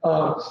that.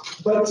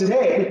 But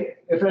today,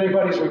 if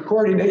anybody's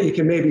recording it, you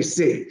can maybe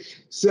see.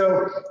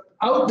 So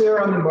out there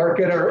on the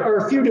market are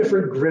a few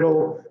different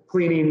griddle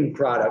cleaning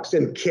products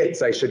and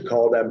kits, I should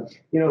call them.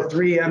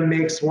 3M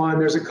makes one,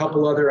 there's a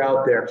couple other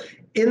out there.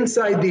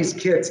 Inside these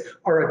kits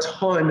are a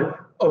ton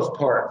of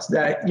parts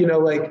that,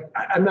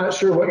 I'm not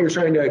sure what you're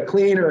trying to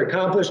clean or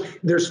accomplish.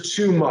 There's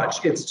too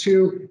much. It's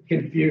too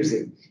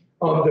confusing.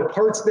 The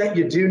parts that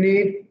you do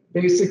need,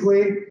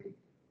 basically,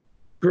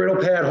 griddle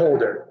pad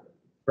holder.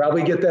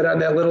 Probably get that on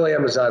that little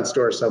Amazon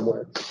store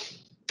somewhere.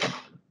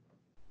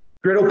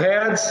 Griddle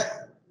pads,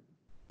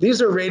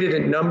 these are rated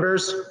in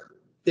numbers.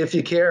 If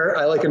you care,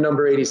 I like a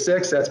number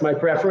 86. That's my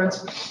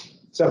preference.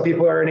 Some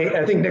people are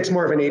I think Nick's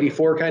more of an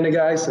 84 kind of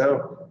guy,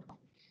 so.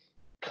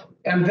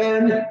 And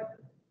then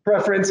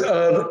preference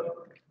of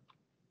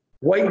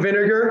white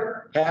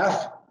vinegar,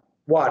 half,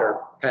 water,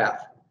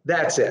 half.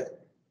 That's it.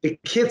 The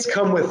kits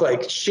come with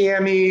like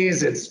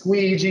chamois and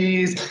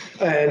squeegees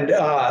and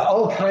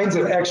all kinds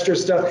of extra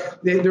stuff.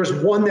 There's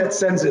one that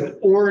sends an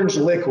orange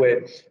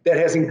liquid that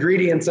has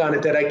ingredients on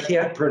it that I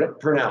can't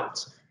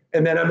pronounce.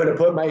 And then I'm going to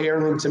put my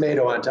heirloom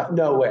tomato on top.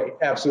 No way,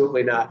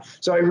 absolutely not.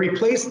 So I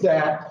replaced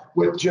that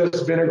with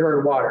just vinegar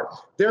and water.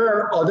 There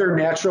are other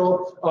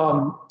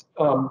natural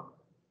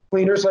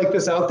cleaners like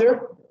this out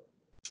there.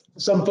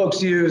 Some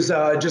folks use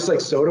just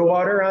like soda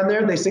water on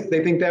there. They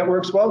think that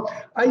works well.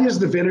 I use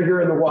the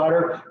vinegar and the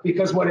water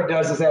because what it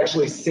does is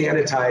actually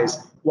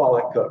sanitize while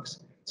it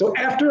cooks. So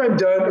after I'm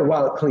done, or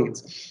while it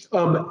cleans,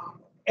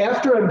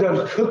 After I'm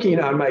done cooking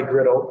on my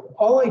griddle,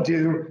 all I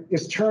do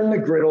is turn the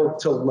griddle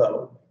to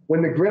low.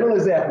 When the griddle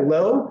is at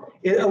low,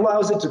 it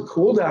allows it to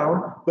cool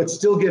down, but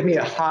still give me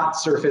a hot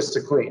surface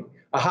to clean.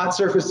 A hot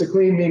surface to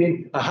clean,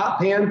 meaning a hot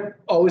pan,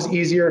 always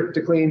easier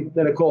to clean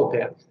than a cold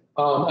pan.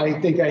 I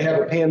think I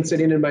have a pan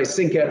sitting in my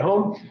sink at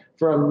home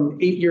from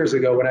 8 years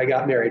ago when I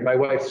got married. My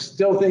wife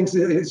still thinks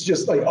it's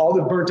just like all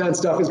the burnt on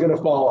stuff is gonna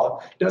fall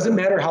off. Doesn't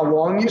matter how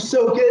long you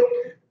soak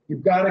it,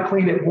 you've gotta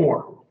clean it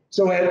warm.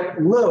 So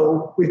at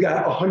low, we've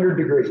got 100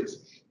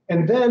 degrees.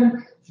 And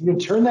then you can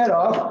turn that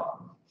off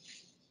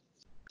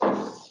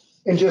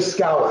and just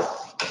scour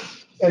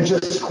and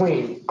just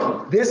clean.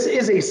 This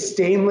is a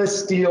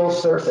stainless steel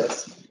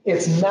surface.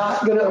 It's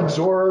not gonna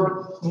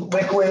absorb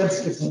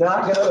liquids. It's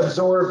not gonna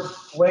absorb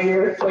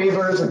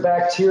flavors and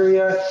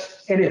bacteria.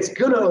 And it's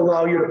gonna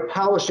allow you to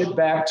polish it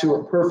back to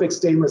a perfect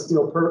stainless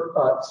steel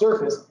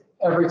surface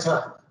every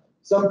time.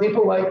 Some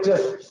people like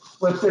to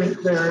lift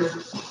their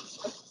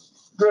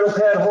griddle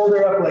pad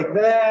holder up like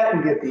that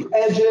and get the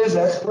edges.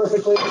 That's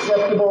perfectly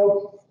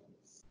acceptable.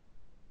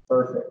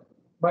 Perfect.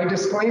 My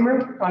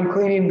disclaimer on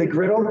cleaning the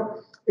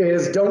griddle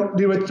is don't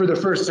do it for the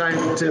first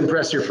time to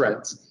impress your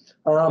friends.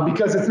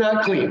 Because it's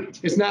not clean.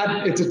 It's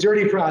a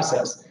dirty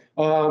process.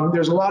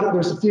 There's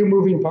a few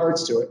moving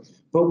parts to it.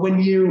 But when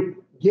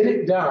you get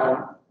it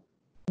down,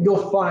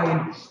 you'll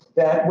find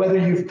that whether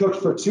you've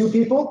cooked for 2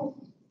 people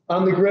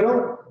on the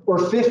griddle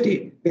or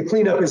 50, the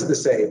cleanup is the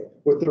same.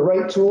 With the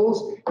right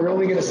tools, you're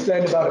only gonna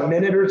spend about a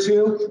minute or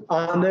 2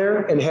 on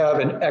there and have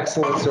an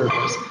excellent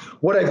surface.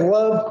 What I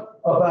love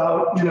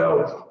about,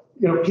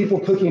 people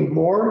cooking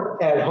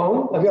more at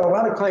home, I've got a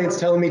lot of clients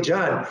telling me,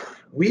 John,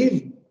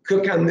 we've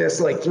cook on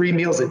this like 3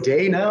 meals a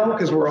day now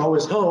because we're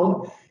always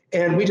home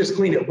and we just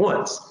clean it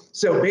once.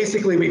 So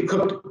basically we've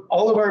cooked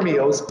all of our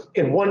meals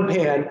in one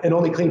pan and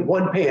only cleaned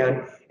one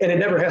pan and it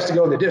never has to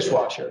go in the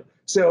dishwasher.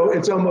 So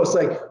it's almost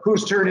like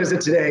whose turn is it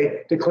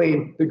today to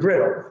clean the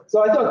griddle?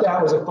 So I thought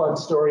that was a fun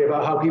story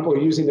about how people are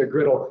using their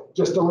griddle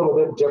just a little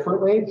bit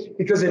differently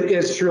because it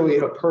is truly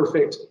a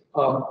perfect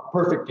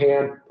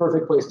pan,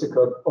 perfect place to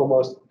cook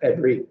almost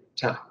every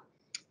time.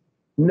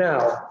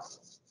 Now,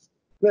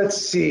 let's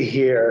see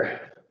here.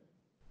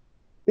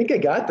 I think I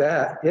got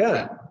that,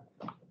 yeah.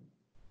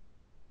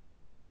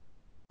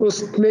 We'll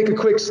make a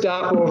quick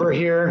stop over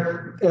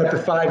here at the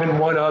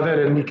 5-in-1 oven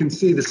and you can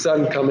see the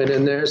sun coming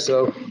in there.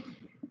 So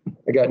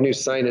I got new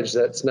signage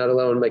that's not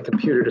allowing my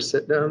computer to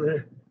sit down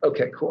there.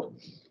 Okay, cool.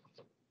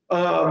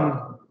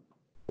 So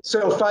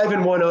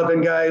 5-in-1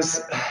 oven,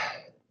 guys.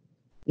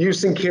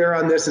 Use and care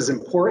on this is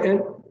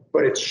important,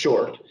 but it's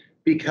short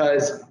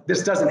because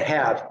this doesn't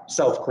have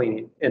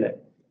self-cleaning in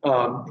it.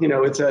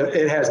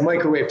 It has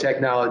microwave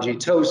technology,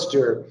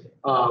 toaster,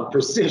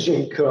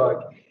 precision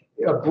cook,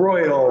 a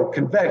broil,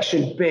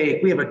 convection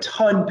bake. We have a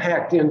ton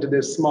packed into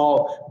this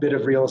small bit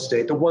of real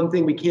estate. The one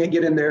thing we can't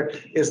get in there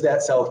is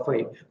that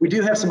self-clean. We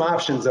do have some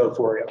options though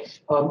for you.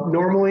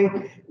 Normally,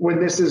 when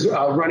this is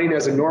running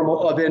as a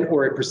normal oven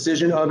or a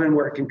precision oven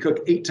where it can cook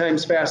 8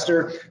 times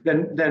faster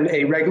than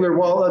a regular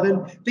wall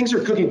oven, things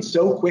are cooking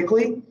so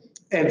quickly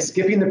and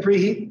skipping the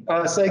preheat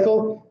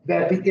cycle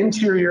that the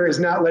interior is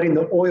not letting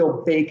the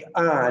oil bake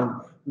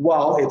on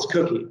while it's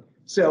cooking.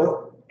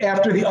 So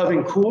after the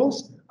oven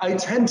cools, I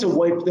tend to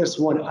wipe this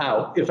one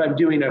out if I'm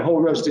doing a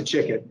whole roasted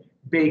chicken,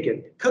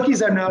 bacon.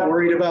 Cookies I'm not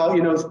worried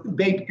about,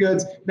 baked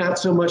goods, not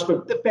so much,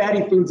 but the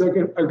fatty foods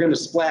are gonna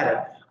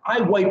splatter.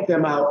 I wipe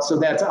them out so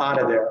that's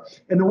out of there.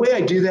 And the way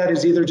I do that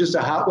is either just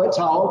a hot wet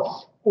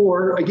towel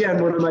or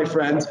again, one of my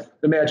friends,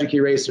 the magic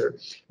eraser.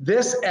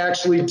 This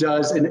actually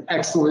does an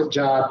excellent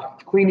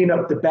job cleaning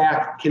up the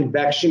back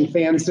convection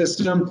fan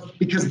system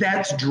because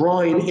that's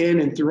drawing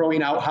in and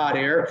throwing out hot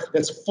air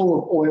that's full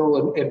of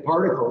oil and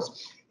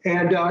particles.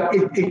 And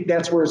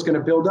that's where it's going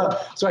to build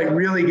up. So I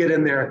really get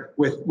in there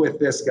with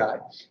this guy.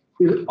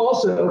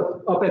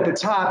 Also, up at the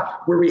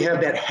top where we have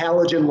that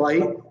halogen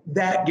light,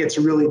 that gets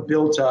really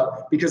built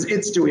up because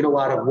it's doing a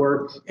lot of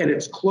work and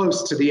it's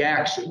close to the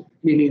action,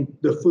 meaning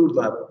the food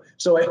level.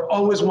 So I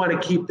always want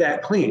to keep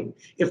that clean.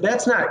 If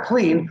that's not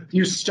clean,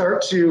 you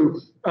start to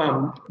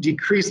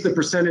decrease the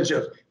percentage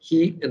of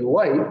heat and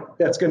light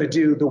that's going to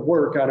do the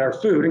work on our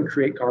food and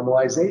create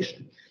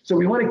caramelization. So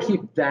we want to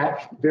keep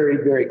that very,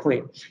 very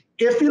clean.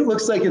 If it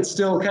looks like it's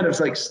still kind of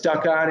like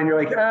stuck on and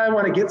you're like, I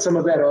want to get some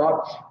of that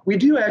off, we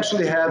do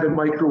actually have a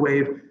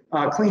microwave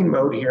clean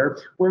mode here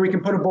where we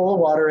can put a bowl of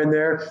water in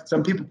there.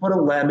 Some people put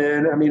a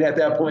lemon. I mean, at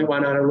that point, why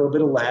not a little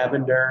bit of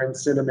lavender and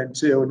cinnamon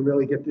too and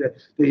really get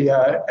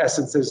the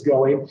essences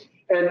going.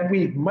 And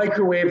we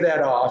microwave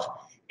that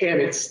off and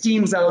it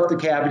steams out the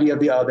cavity of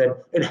the oven.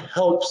 It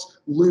helps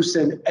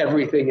loosen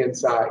everything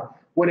inside.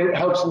 When it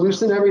helps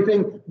loosen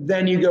everything,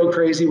 then you go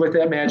crazy with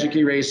that magic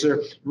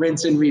eraser,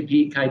 rinse and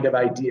repeat kind of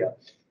idea.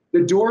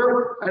 The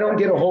door, I don't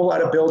get a whole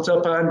lot of built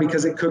up on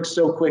because it cooks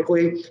so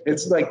quickly.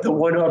 It's like the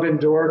one oven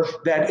door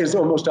that is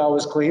almost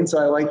always clean, so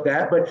I like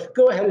that. But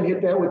go ahead and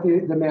hit that with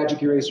the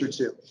magic eraser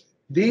too.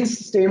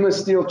 These stainless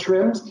steel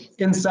trims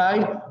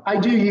inside, I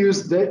do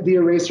use the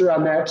eraser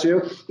on that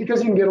too because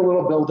you can get a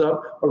little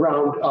buildup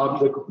around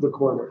the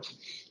corners.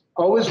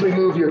 Always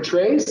remove your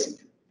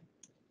trays.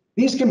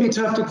 These can be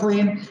tough to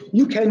clean.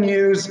 You can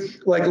use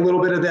like a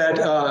little bit of that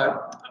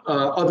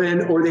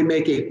oven, or they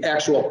make an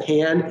actual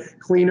pan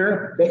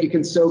cleaner that you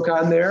can soak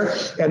on there,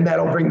 and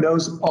that'll bring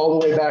those all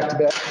the way back to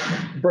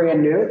that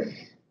brand new.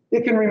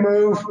 You can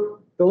remove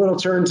the little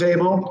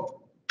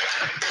turntable.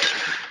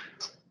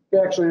 You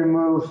can actually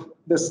remove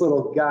this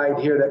little guide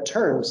here that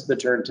turns the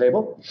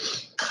turntable.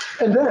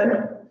 And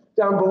then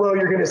down below,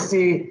 you're gonna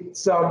see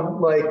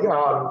some like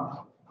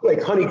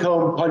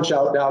honeycomb punch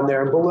out down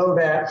there. And below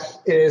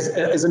that is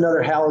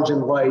another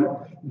halogen light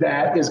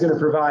that is gonna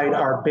provide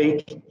our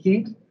bake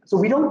heat. So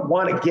we don't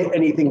wanna get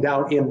anything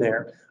down in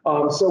there.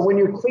 So when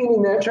you're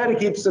cleaning that, try to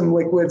keep some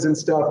liquids and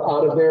stuff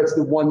out of there. It's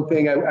the one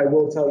thing I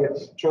will tell you,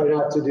 try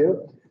not to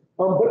do.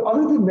 But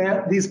other than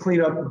that, these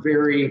clean up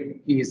very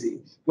easy.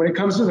 When it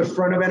comes to the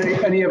front of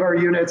any of our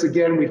units,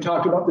 again, we've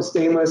talked about the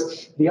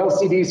stainless, the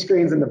LCD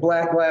screens and the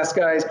black glass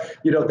guys.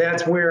 You know,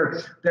 that's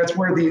where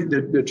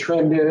the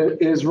trend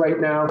is right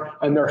now,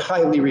 and they're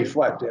highly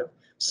reflective.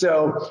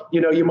 So,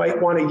 you know, you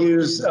might want to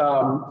use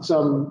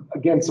some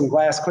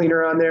glass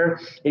cleaner on there,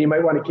 and you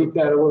might want to keep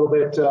that a little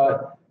bit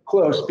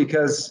close,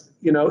 because,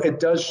 you know, it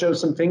does show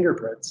some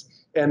fingerprints.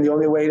 And the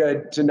only way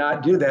to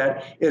not do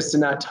that is to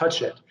not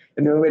touch it.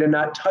 And the only way to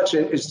not touch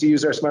it is to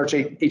use our Smart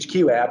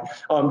HQ app,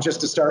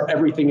 just to start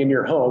everything in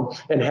your home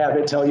and have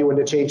it tell you when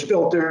to change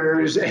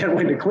filters and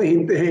when to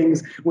clean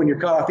things, when your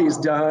coffee's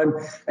done,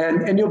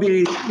 and you'll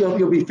be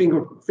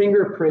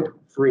fingerprint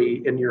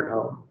free in your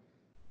home.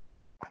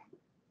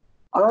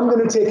 I'm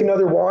going to take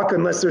another walk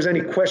unless there's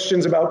any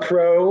questions about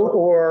Pro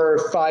or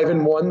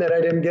 5-in-1 that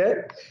I didn't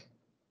get.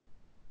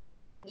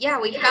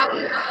 Yeah, we've got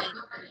one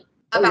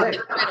about the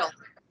griddle.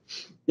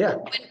 Yeah.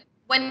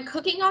 When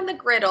cooking on the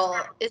griddle,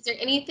 is there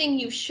anything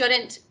you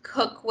shouldn't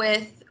cook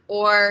with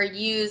or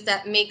use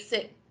that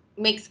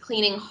makes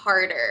cleaning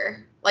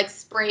harder? Like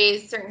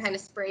sprays, certain kind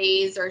of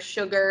sprays or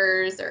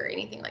sugars or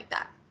anything like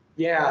that?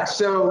 Yeah,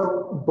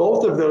 so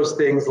both of those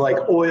things, like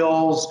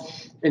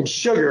oils and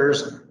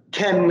sugars,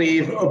 can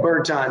leave a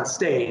burnt-on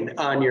stain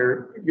on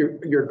your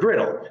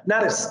griddle.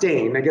 Not a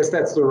stain, I guess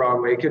that's the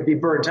wrong way. It could be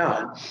burnt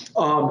on.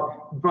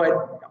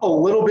 But a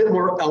little bit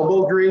more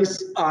elbow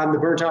grease on the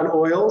burnt-on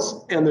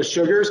oils and the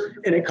sugars,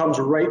 and it comes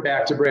right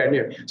back to brand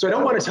new. So I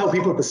don't want to tell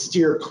people to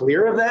steer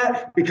clear of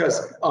that,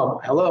 because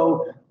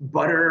hello,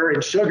 butter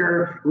and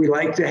sugar, we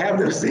like to have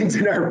those things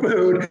in our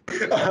food.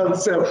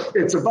 So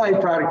it's a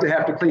byproduct to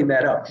have to clean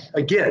that up.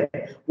 Again,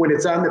 when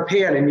it's on the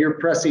pan and you're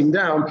pressing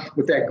down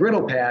with that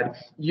griddle pad,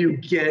 you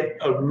get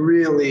a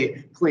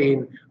really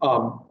clean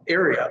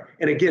area.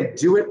 And again,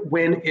 do it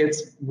when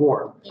it's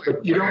warm,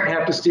 but you don't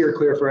have to steer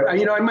clear for it.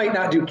 You know, I might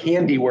not do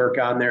candy work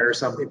on there or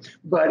something,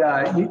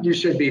 but you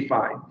should be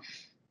fine.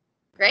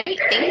 Great,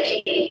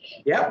 thank you.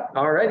 Yeah,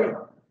 all righty.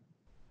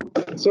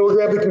 So we'll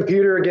grab the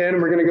computer again,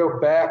 and we're going to go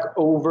back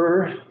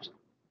over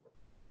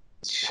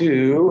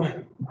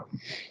to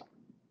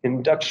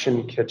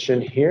induction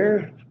kitchen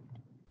here.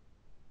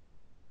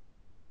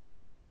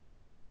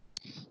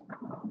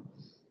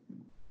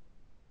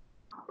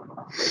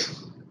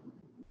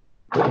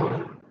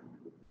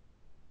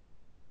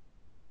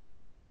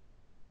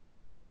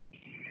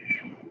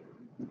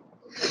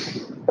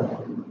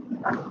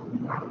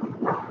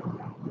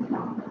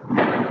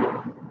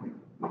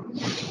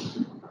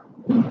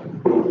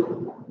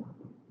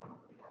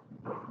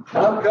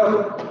 I'm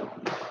coming.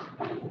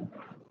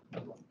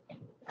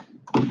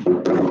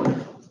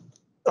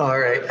 All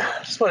right,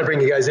 just want to bring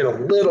you guys in a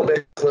little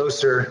bit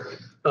closer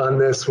on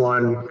this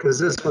one, because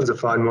this one's a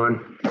fun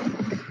one.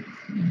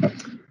 I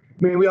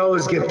mean, we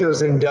always get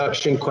those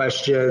induction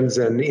questions,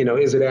 and, you know,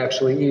 is it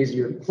actually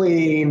easier to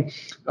clean?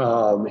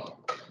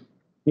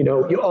 You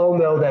know, you all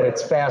know that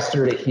it's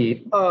faster to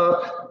heat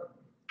up,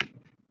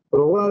 but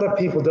a lot of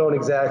people don't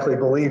exactly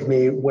believe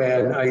me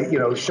when I, you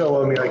know, show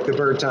them like the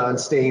burnt-on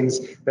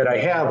stains that I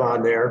have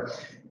on there,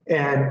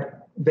 and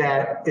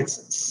that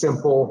it's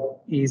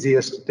simple,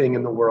 easiest thing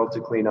in the world to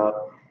clean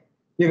up.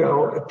 You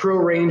know, Pro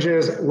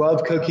ranges,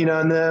 love cooking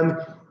on them.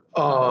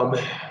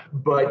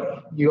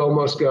 But you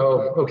almost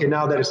go, okay,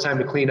 now that it's time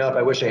to clean up,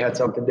 I wish I had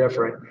something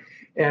different.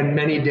 And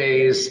many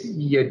days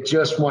you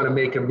just want to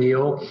make a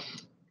meal,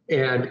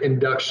 and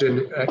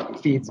induction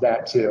feeds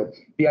that too.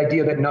 The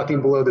idea that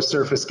nothing below the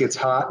surface gets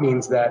hot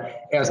means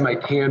that as my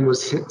pan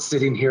was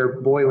sitting here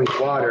boiling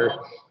water,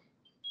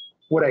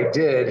 what I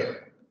did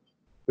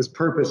was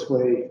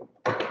purposefully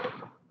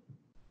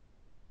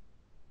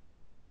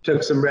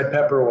took some red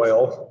pepper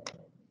oil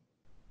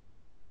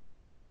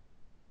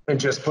and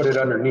just put it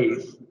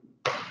underneath,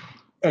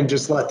 and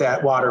just let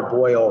that water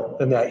boil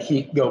and that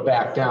heat go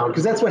back down,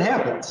 because that's what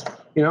happens.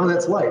 You know,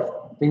 that's life.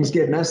 Things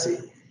get messy.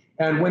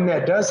 And when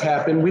that does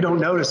happen, we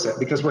don't notice it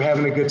because we're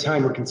having a good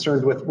time. We're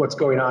concerned with what's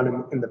going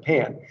on in the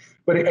pan.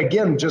 But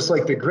again, just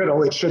like the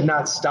griddle, it should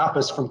not stop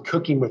us from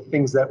cooking with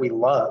things that we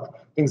love,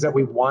 things that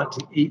we want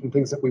to eat, and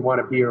things that we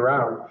want to be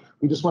around.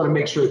 We just want to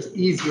make sure it's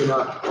easy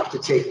enough to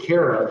take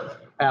care of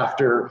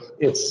after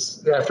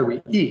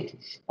we eat.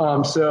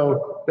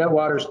 So that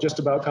water's just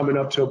about coming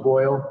up to a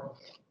boil.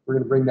 We're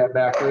gonna bring that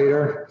back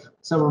later.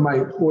 Some of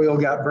my oil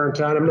got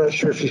burnt on. I'm not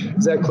sure if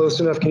is that close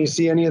enough? Can you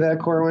see any of that,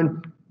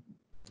 Corwin?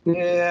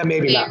 Yeah,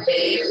 maybe not.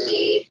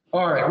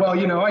 All right, well,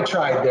 you know, I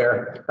tried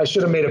there. I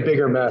should have made a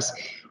bigger mess.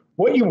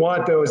 What you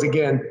want though is,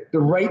 again, the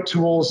right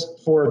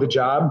tools for the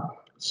job.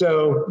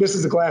 So this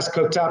is a glass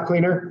cooktop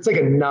cleaner. It's like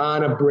a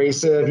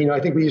non-abrasive, you know, I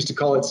think we used to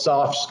call it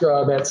soft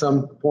scrub at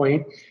some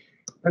point.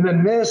 And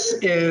then this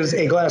is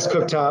a glass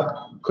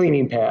cooktop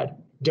cleaning pad.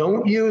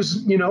 Don't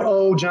use, you know,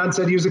 oh, John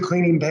said use a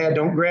cleaning pad.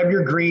 Don't grab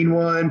your green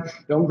one.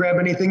 Don't grab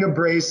anything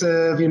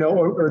abrasive, you know,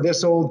 or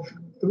this old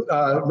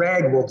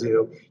rag will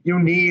do. You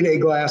need a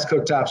glass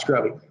cooktop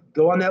scrubbing.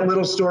 Go on that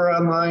little store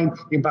online.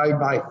 You can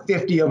buy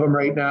 50 of them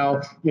right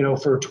now, you know,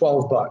 for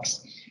 12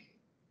 bucks.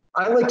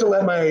 I like to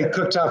let my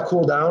cooktop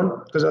cool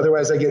down because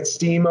otherwise I get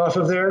steam off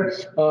of there.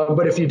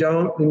 But if you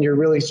don't and you're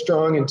really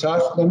strong and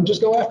tough, then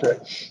just go after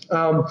it.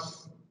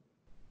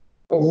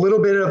 A little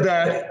bit of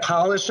that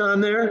polish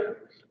on there,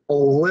 a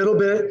little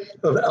bit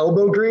of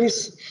elbow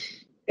grease,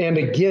 and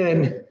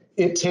again,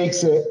 it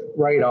takes it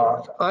right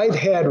off. I've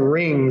had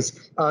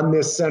rings on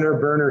this center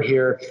burner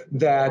here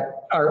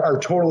that are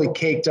totally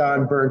caked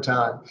on, burnt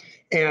on.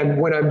 And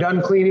when I'm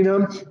done cleaning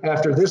them,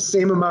 after this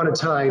same amount of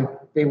time,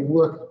 they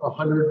look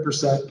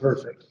 100%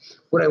 perfect.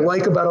 What I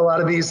like about a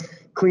lot of these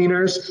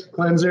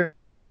cleansers,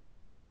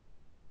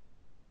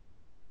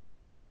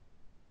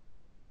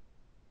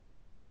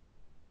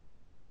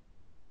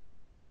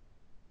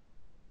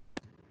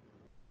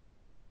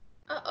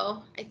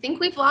 Uh-oh, I think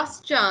we've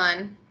lost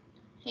John.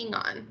 Hang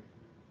on.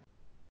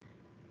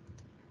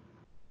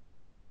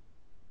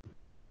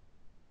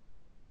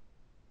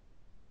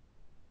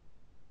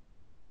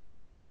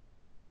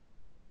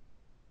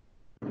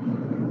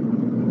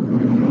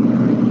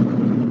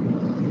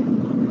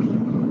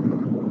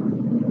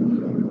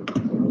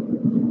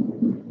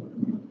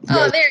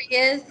 Oh, there he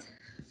is.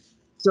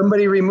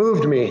 Somebody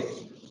removed me.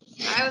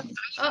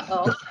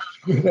 Uh-oh.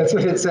 That's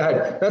what it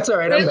said. That's all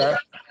right, I'm back.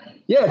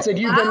 Yeah, it said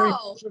you've been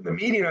removed from the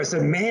meeting. I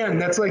said, man,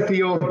 that's like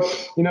the old,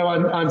 you know,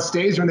 on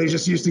stage when they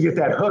just used to get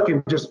that hook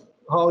and just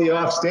haul you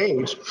off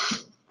stage.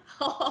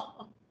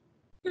 All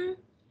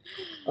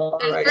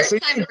right. First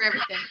time for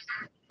everything.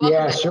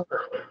 Yeah, sure.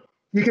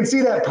 You can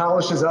see that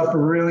polishes up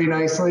really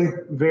nicely,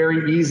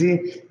 very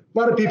easy. A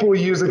lot of people will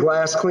use a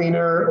glass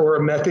cleaner or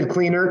a method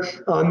cleaner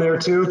on there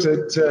too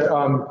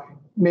to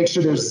make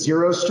sure there's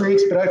zero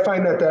streaks, but I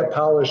find that that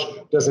polish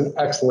does an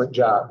excellent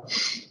job.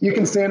 You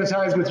can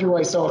sanitize with your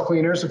Lysol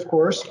cleaners, of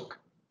course.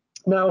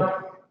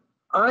 Now,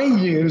 I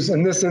use,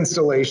 in this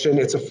installation,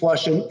 it's a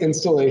flush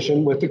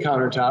installation with the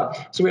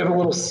countertop. So we have a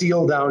little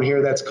seal down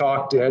here that's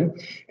caulked in.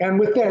 And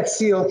with that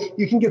seal,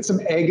 you can get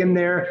some egg in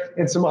there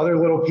and some other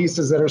little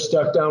pieces that are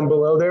stuck down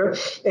below there.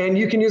 And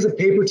you can use a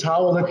paper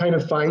towel to kind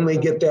of finally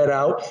get that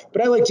out.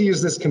 But I like to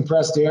use this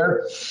compressed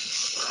air.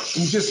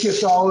 It just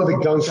gets all of the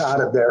gunk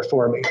out of there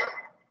for me.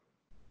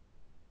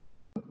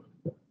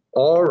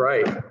 All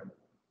right.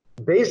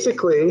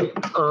 Basically,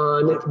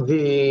 on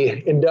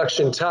the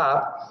induction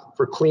top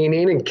for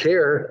cleaning and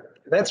care,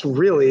 that's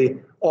really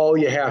all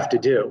you have to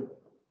do.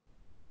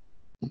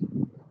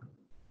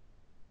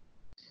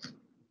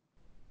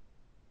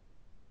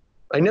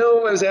 I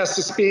know I was asked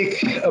to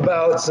speak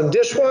about some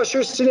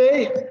dishwashers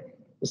today.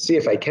 Let's see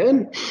if I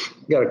can.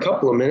 Got a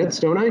couple of minutes,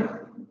 don't I?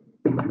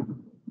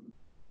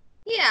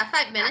 Yeah,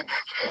 5 minutes.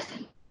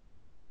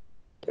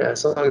 Yeah,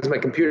 as long as my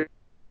computer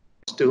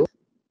is still.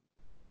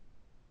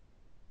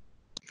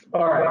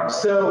 All right,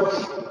 so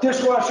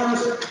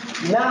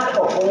dishwashers, not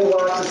a whole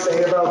lot to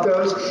say about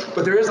those,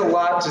 but there is a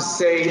lot to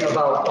say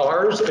about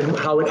ours and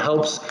how it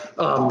helps,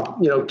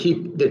 you know,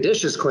 keep the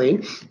dishes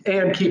clean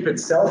and keep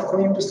itself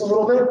clean just a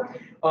little bit.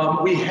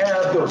 We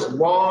have those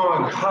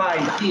long,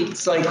 high heat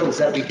cycles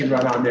that we can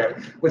run on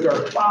there with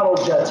our bottle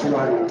jets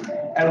running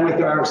and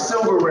with our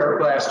silverware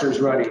blasters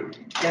running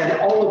and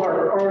all of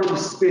our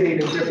arms spinning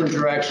in different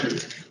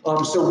directions.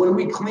 So when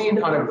we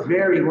clean on a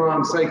very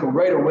long cycle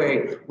right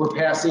away, we're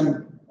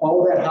passing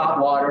all that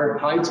hot water,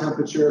 high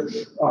temperature,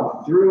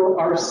 through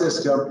our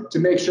system to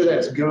make sure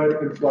that's good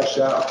and flushed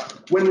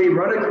out. When we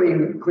run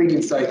a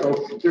cleaning cycle,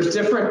 there's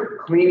different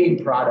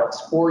cleaning products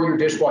for your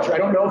dishwasher. I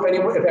don't know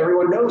if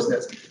everyone knows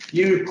this.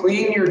 You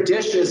clean your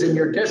dishes in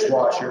your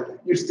dishwasher.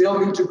 You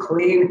still need to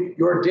clean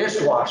your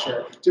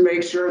dishwasher to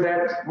make sure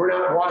that we're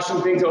not washing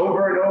things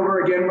over and over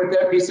again with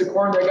that piece of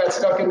corn that got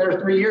stuck in there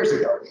 3 years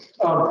ago.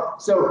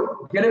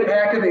 So get a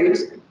pack of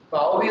these,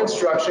 follow the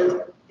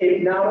instructions.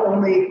 It not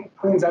only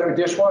cleans out your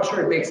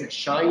dishwasher, it makes it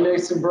shine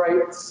nice and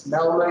bright,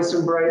 smell nice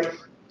and bright.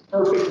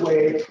 Perfect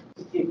way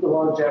to keep the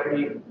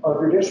longevity of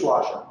your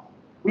dishwasher.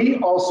 We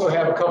also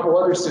have a couple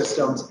other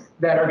systems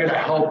that are going to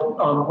help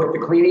with the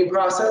cleaning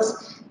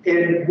process.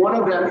 And one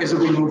of them is a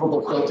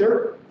removable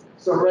filter.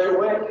 So right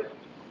away,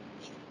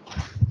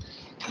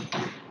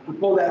 you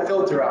pull that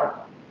filter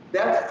out.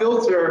 That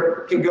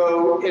filter can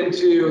go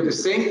into the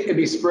sink and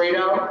be sprayed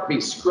out, be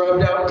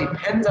scrubbed out,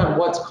 depends on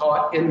what's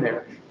caught in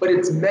there. but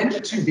it's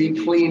meant to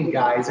be cleaned,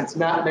 guys. It's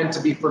not meant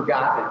to be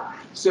forgotten.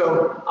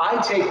 So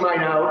I take mine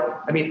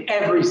out. I mean,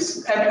 every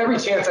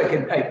chance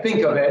I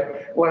think of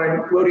it, when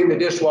I'm loading the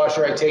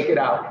dishwasher, I take it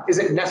out. Is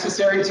it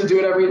necessary to do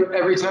it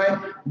every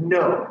time?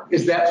 No.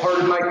 Is that part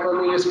of my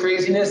cleanliness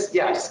craziness?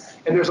 Yes.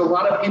 And there's a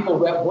lot of people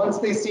that once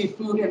they see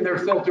food in their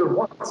filter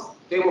once,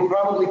 they will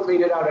probably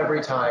clean it out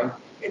every time,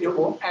 and it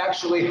will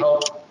actually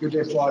help your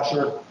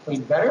dishwasher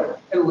clean better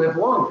and live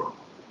longer.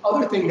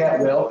 Other thing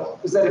that will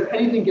is that if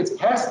anything gets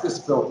past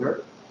this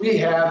filter, we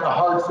have a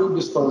hard food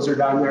disposer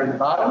down there in the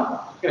bottom.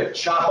 We're gonna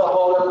chop up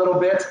all that little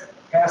bits,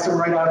 pass them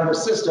right out of the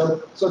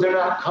system so they're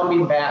not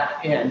coming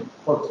back in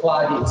or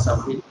clogging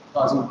something,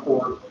 causing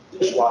poor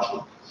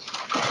dishwashing.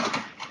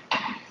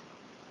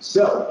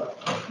 So,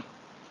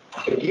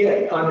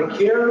 again, on the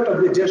care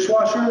of the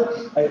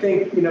dishwasher, I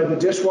think, the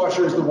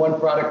dishwasher is the one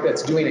product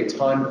that's doing a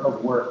ton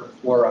of work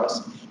for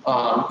us.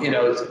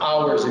 It's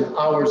hours and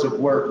hours of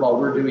work while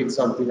we're doing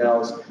something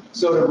else.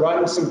 So to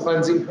run some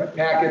cleansing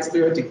packets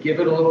through it, to give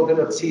it a little bit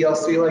of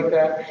TLC like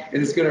that,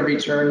 it's going to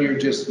return your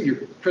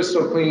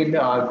crystal clean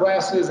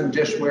glasses and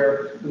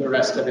dishware and the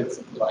rest of its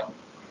life.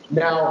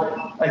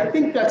 Now, I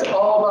think that's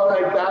all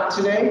about I've got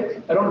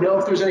today. I don't know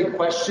if there's any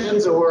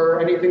questions or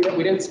anything that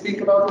we didn't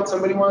speak about that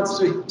somebody wants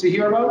to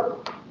hear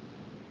about.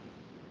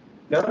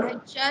 No? I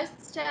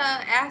just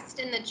asked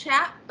in the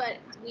chat, but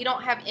we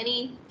don't have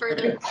any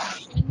further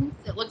questions.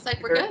 It looks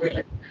like we're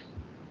good.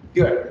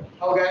 Good.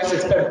 Well, guys,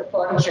 it's been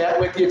fun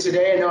chatting with you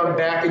today. I know I'm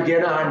back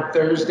again on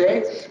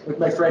Thursday with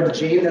my friend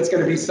Gene. That's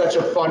going to be such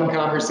a fun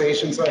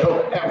conversation, so I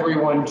hope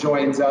everyone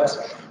joins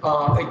us.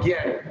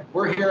 Again,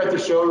 we're here at the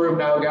showroom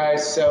now,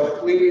 guys, so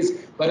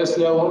please let us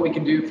know what we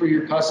can do for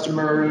your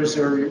customers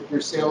or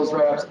your sales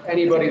reps,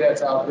 anybody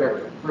that's out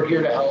there. We're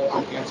here to help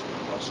and answer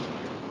your questions.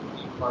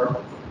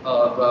 Part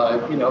of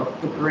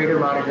the greater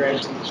Monogram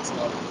team. So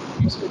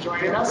thanks for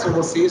joining us, and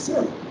we'll see you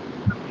soon.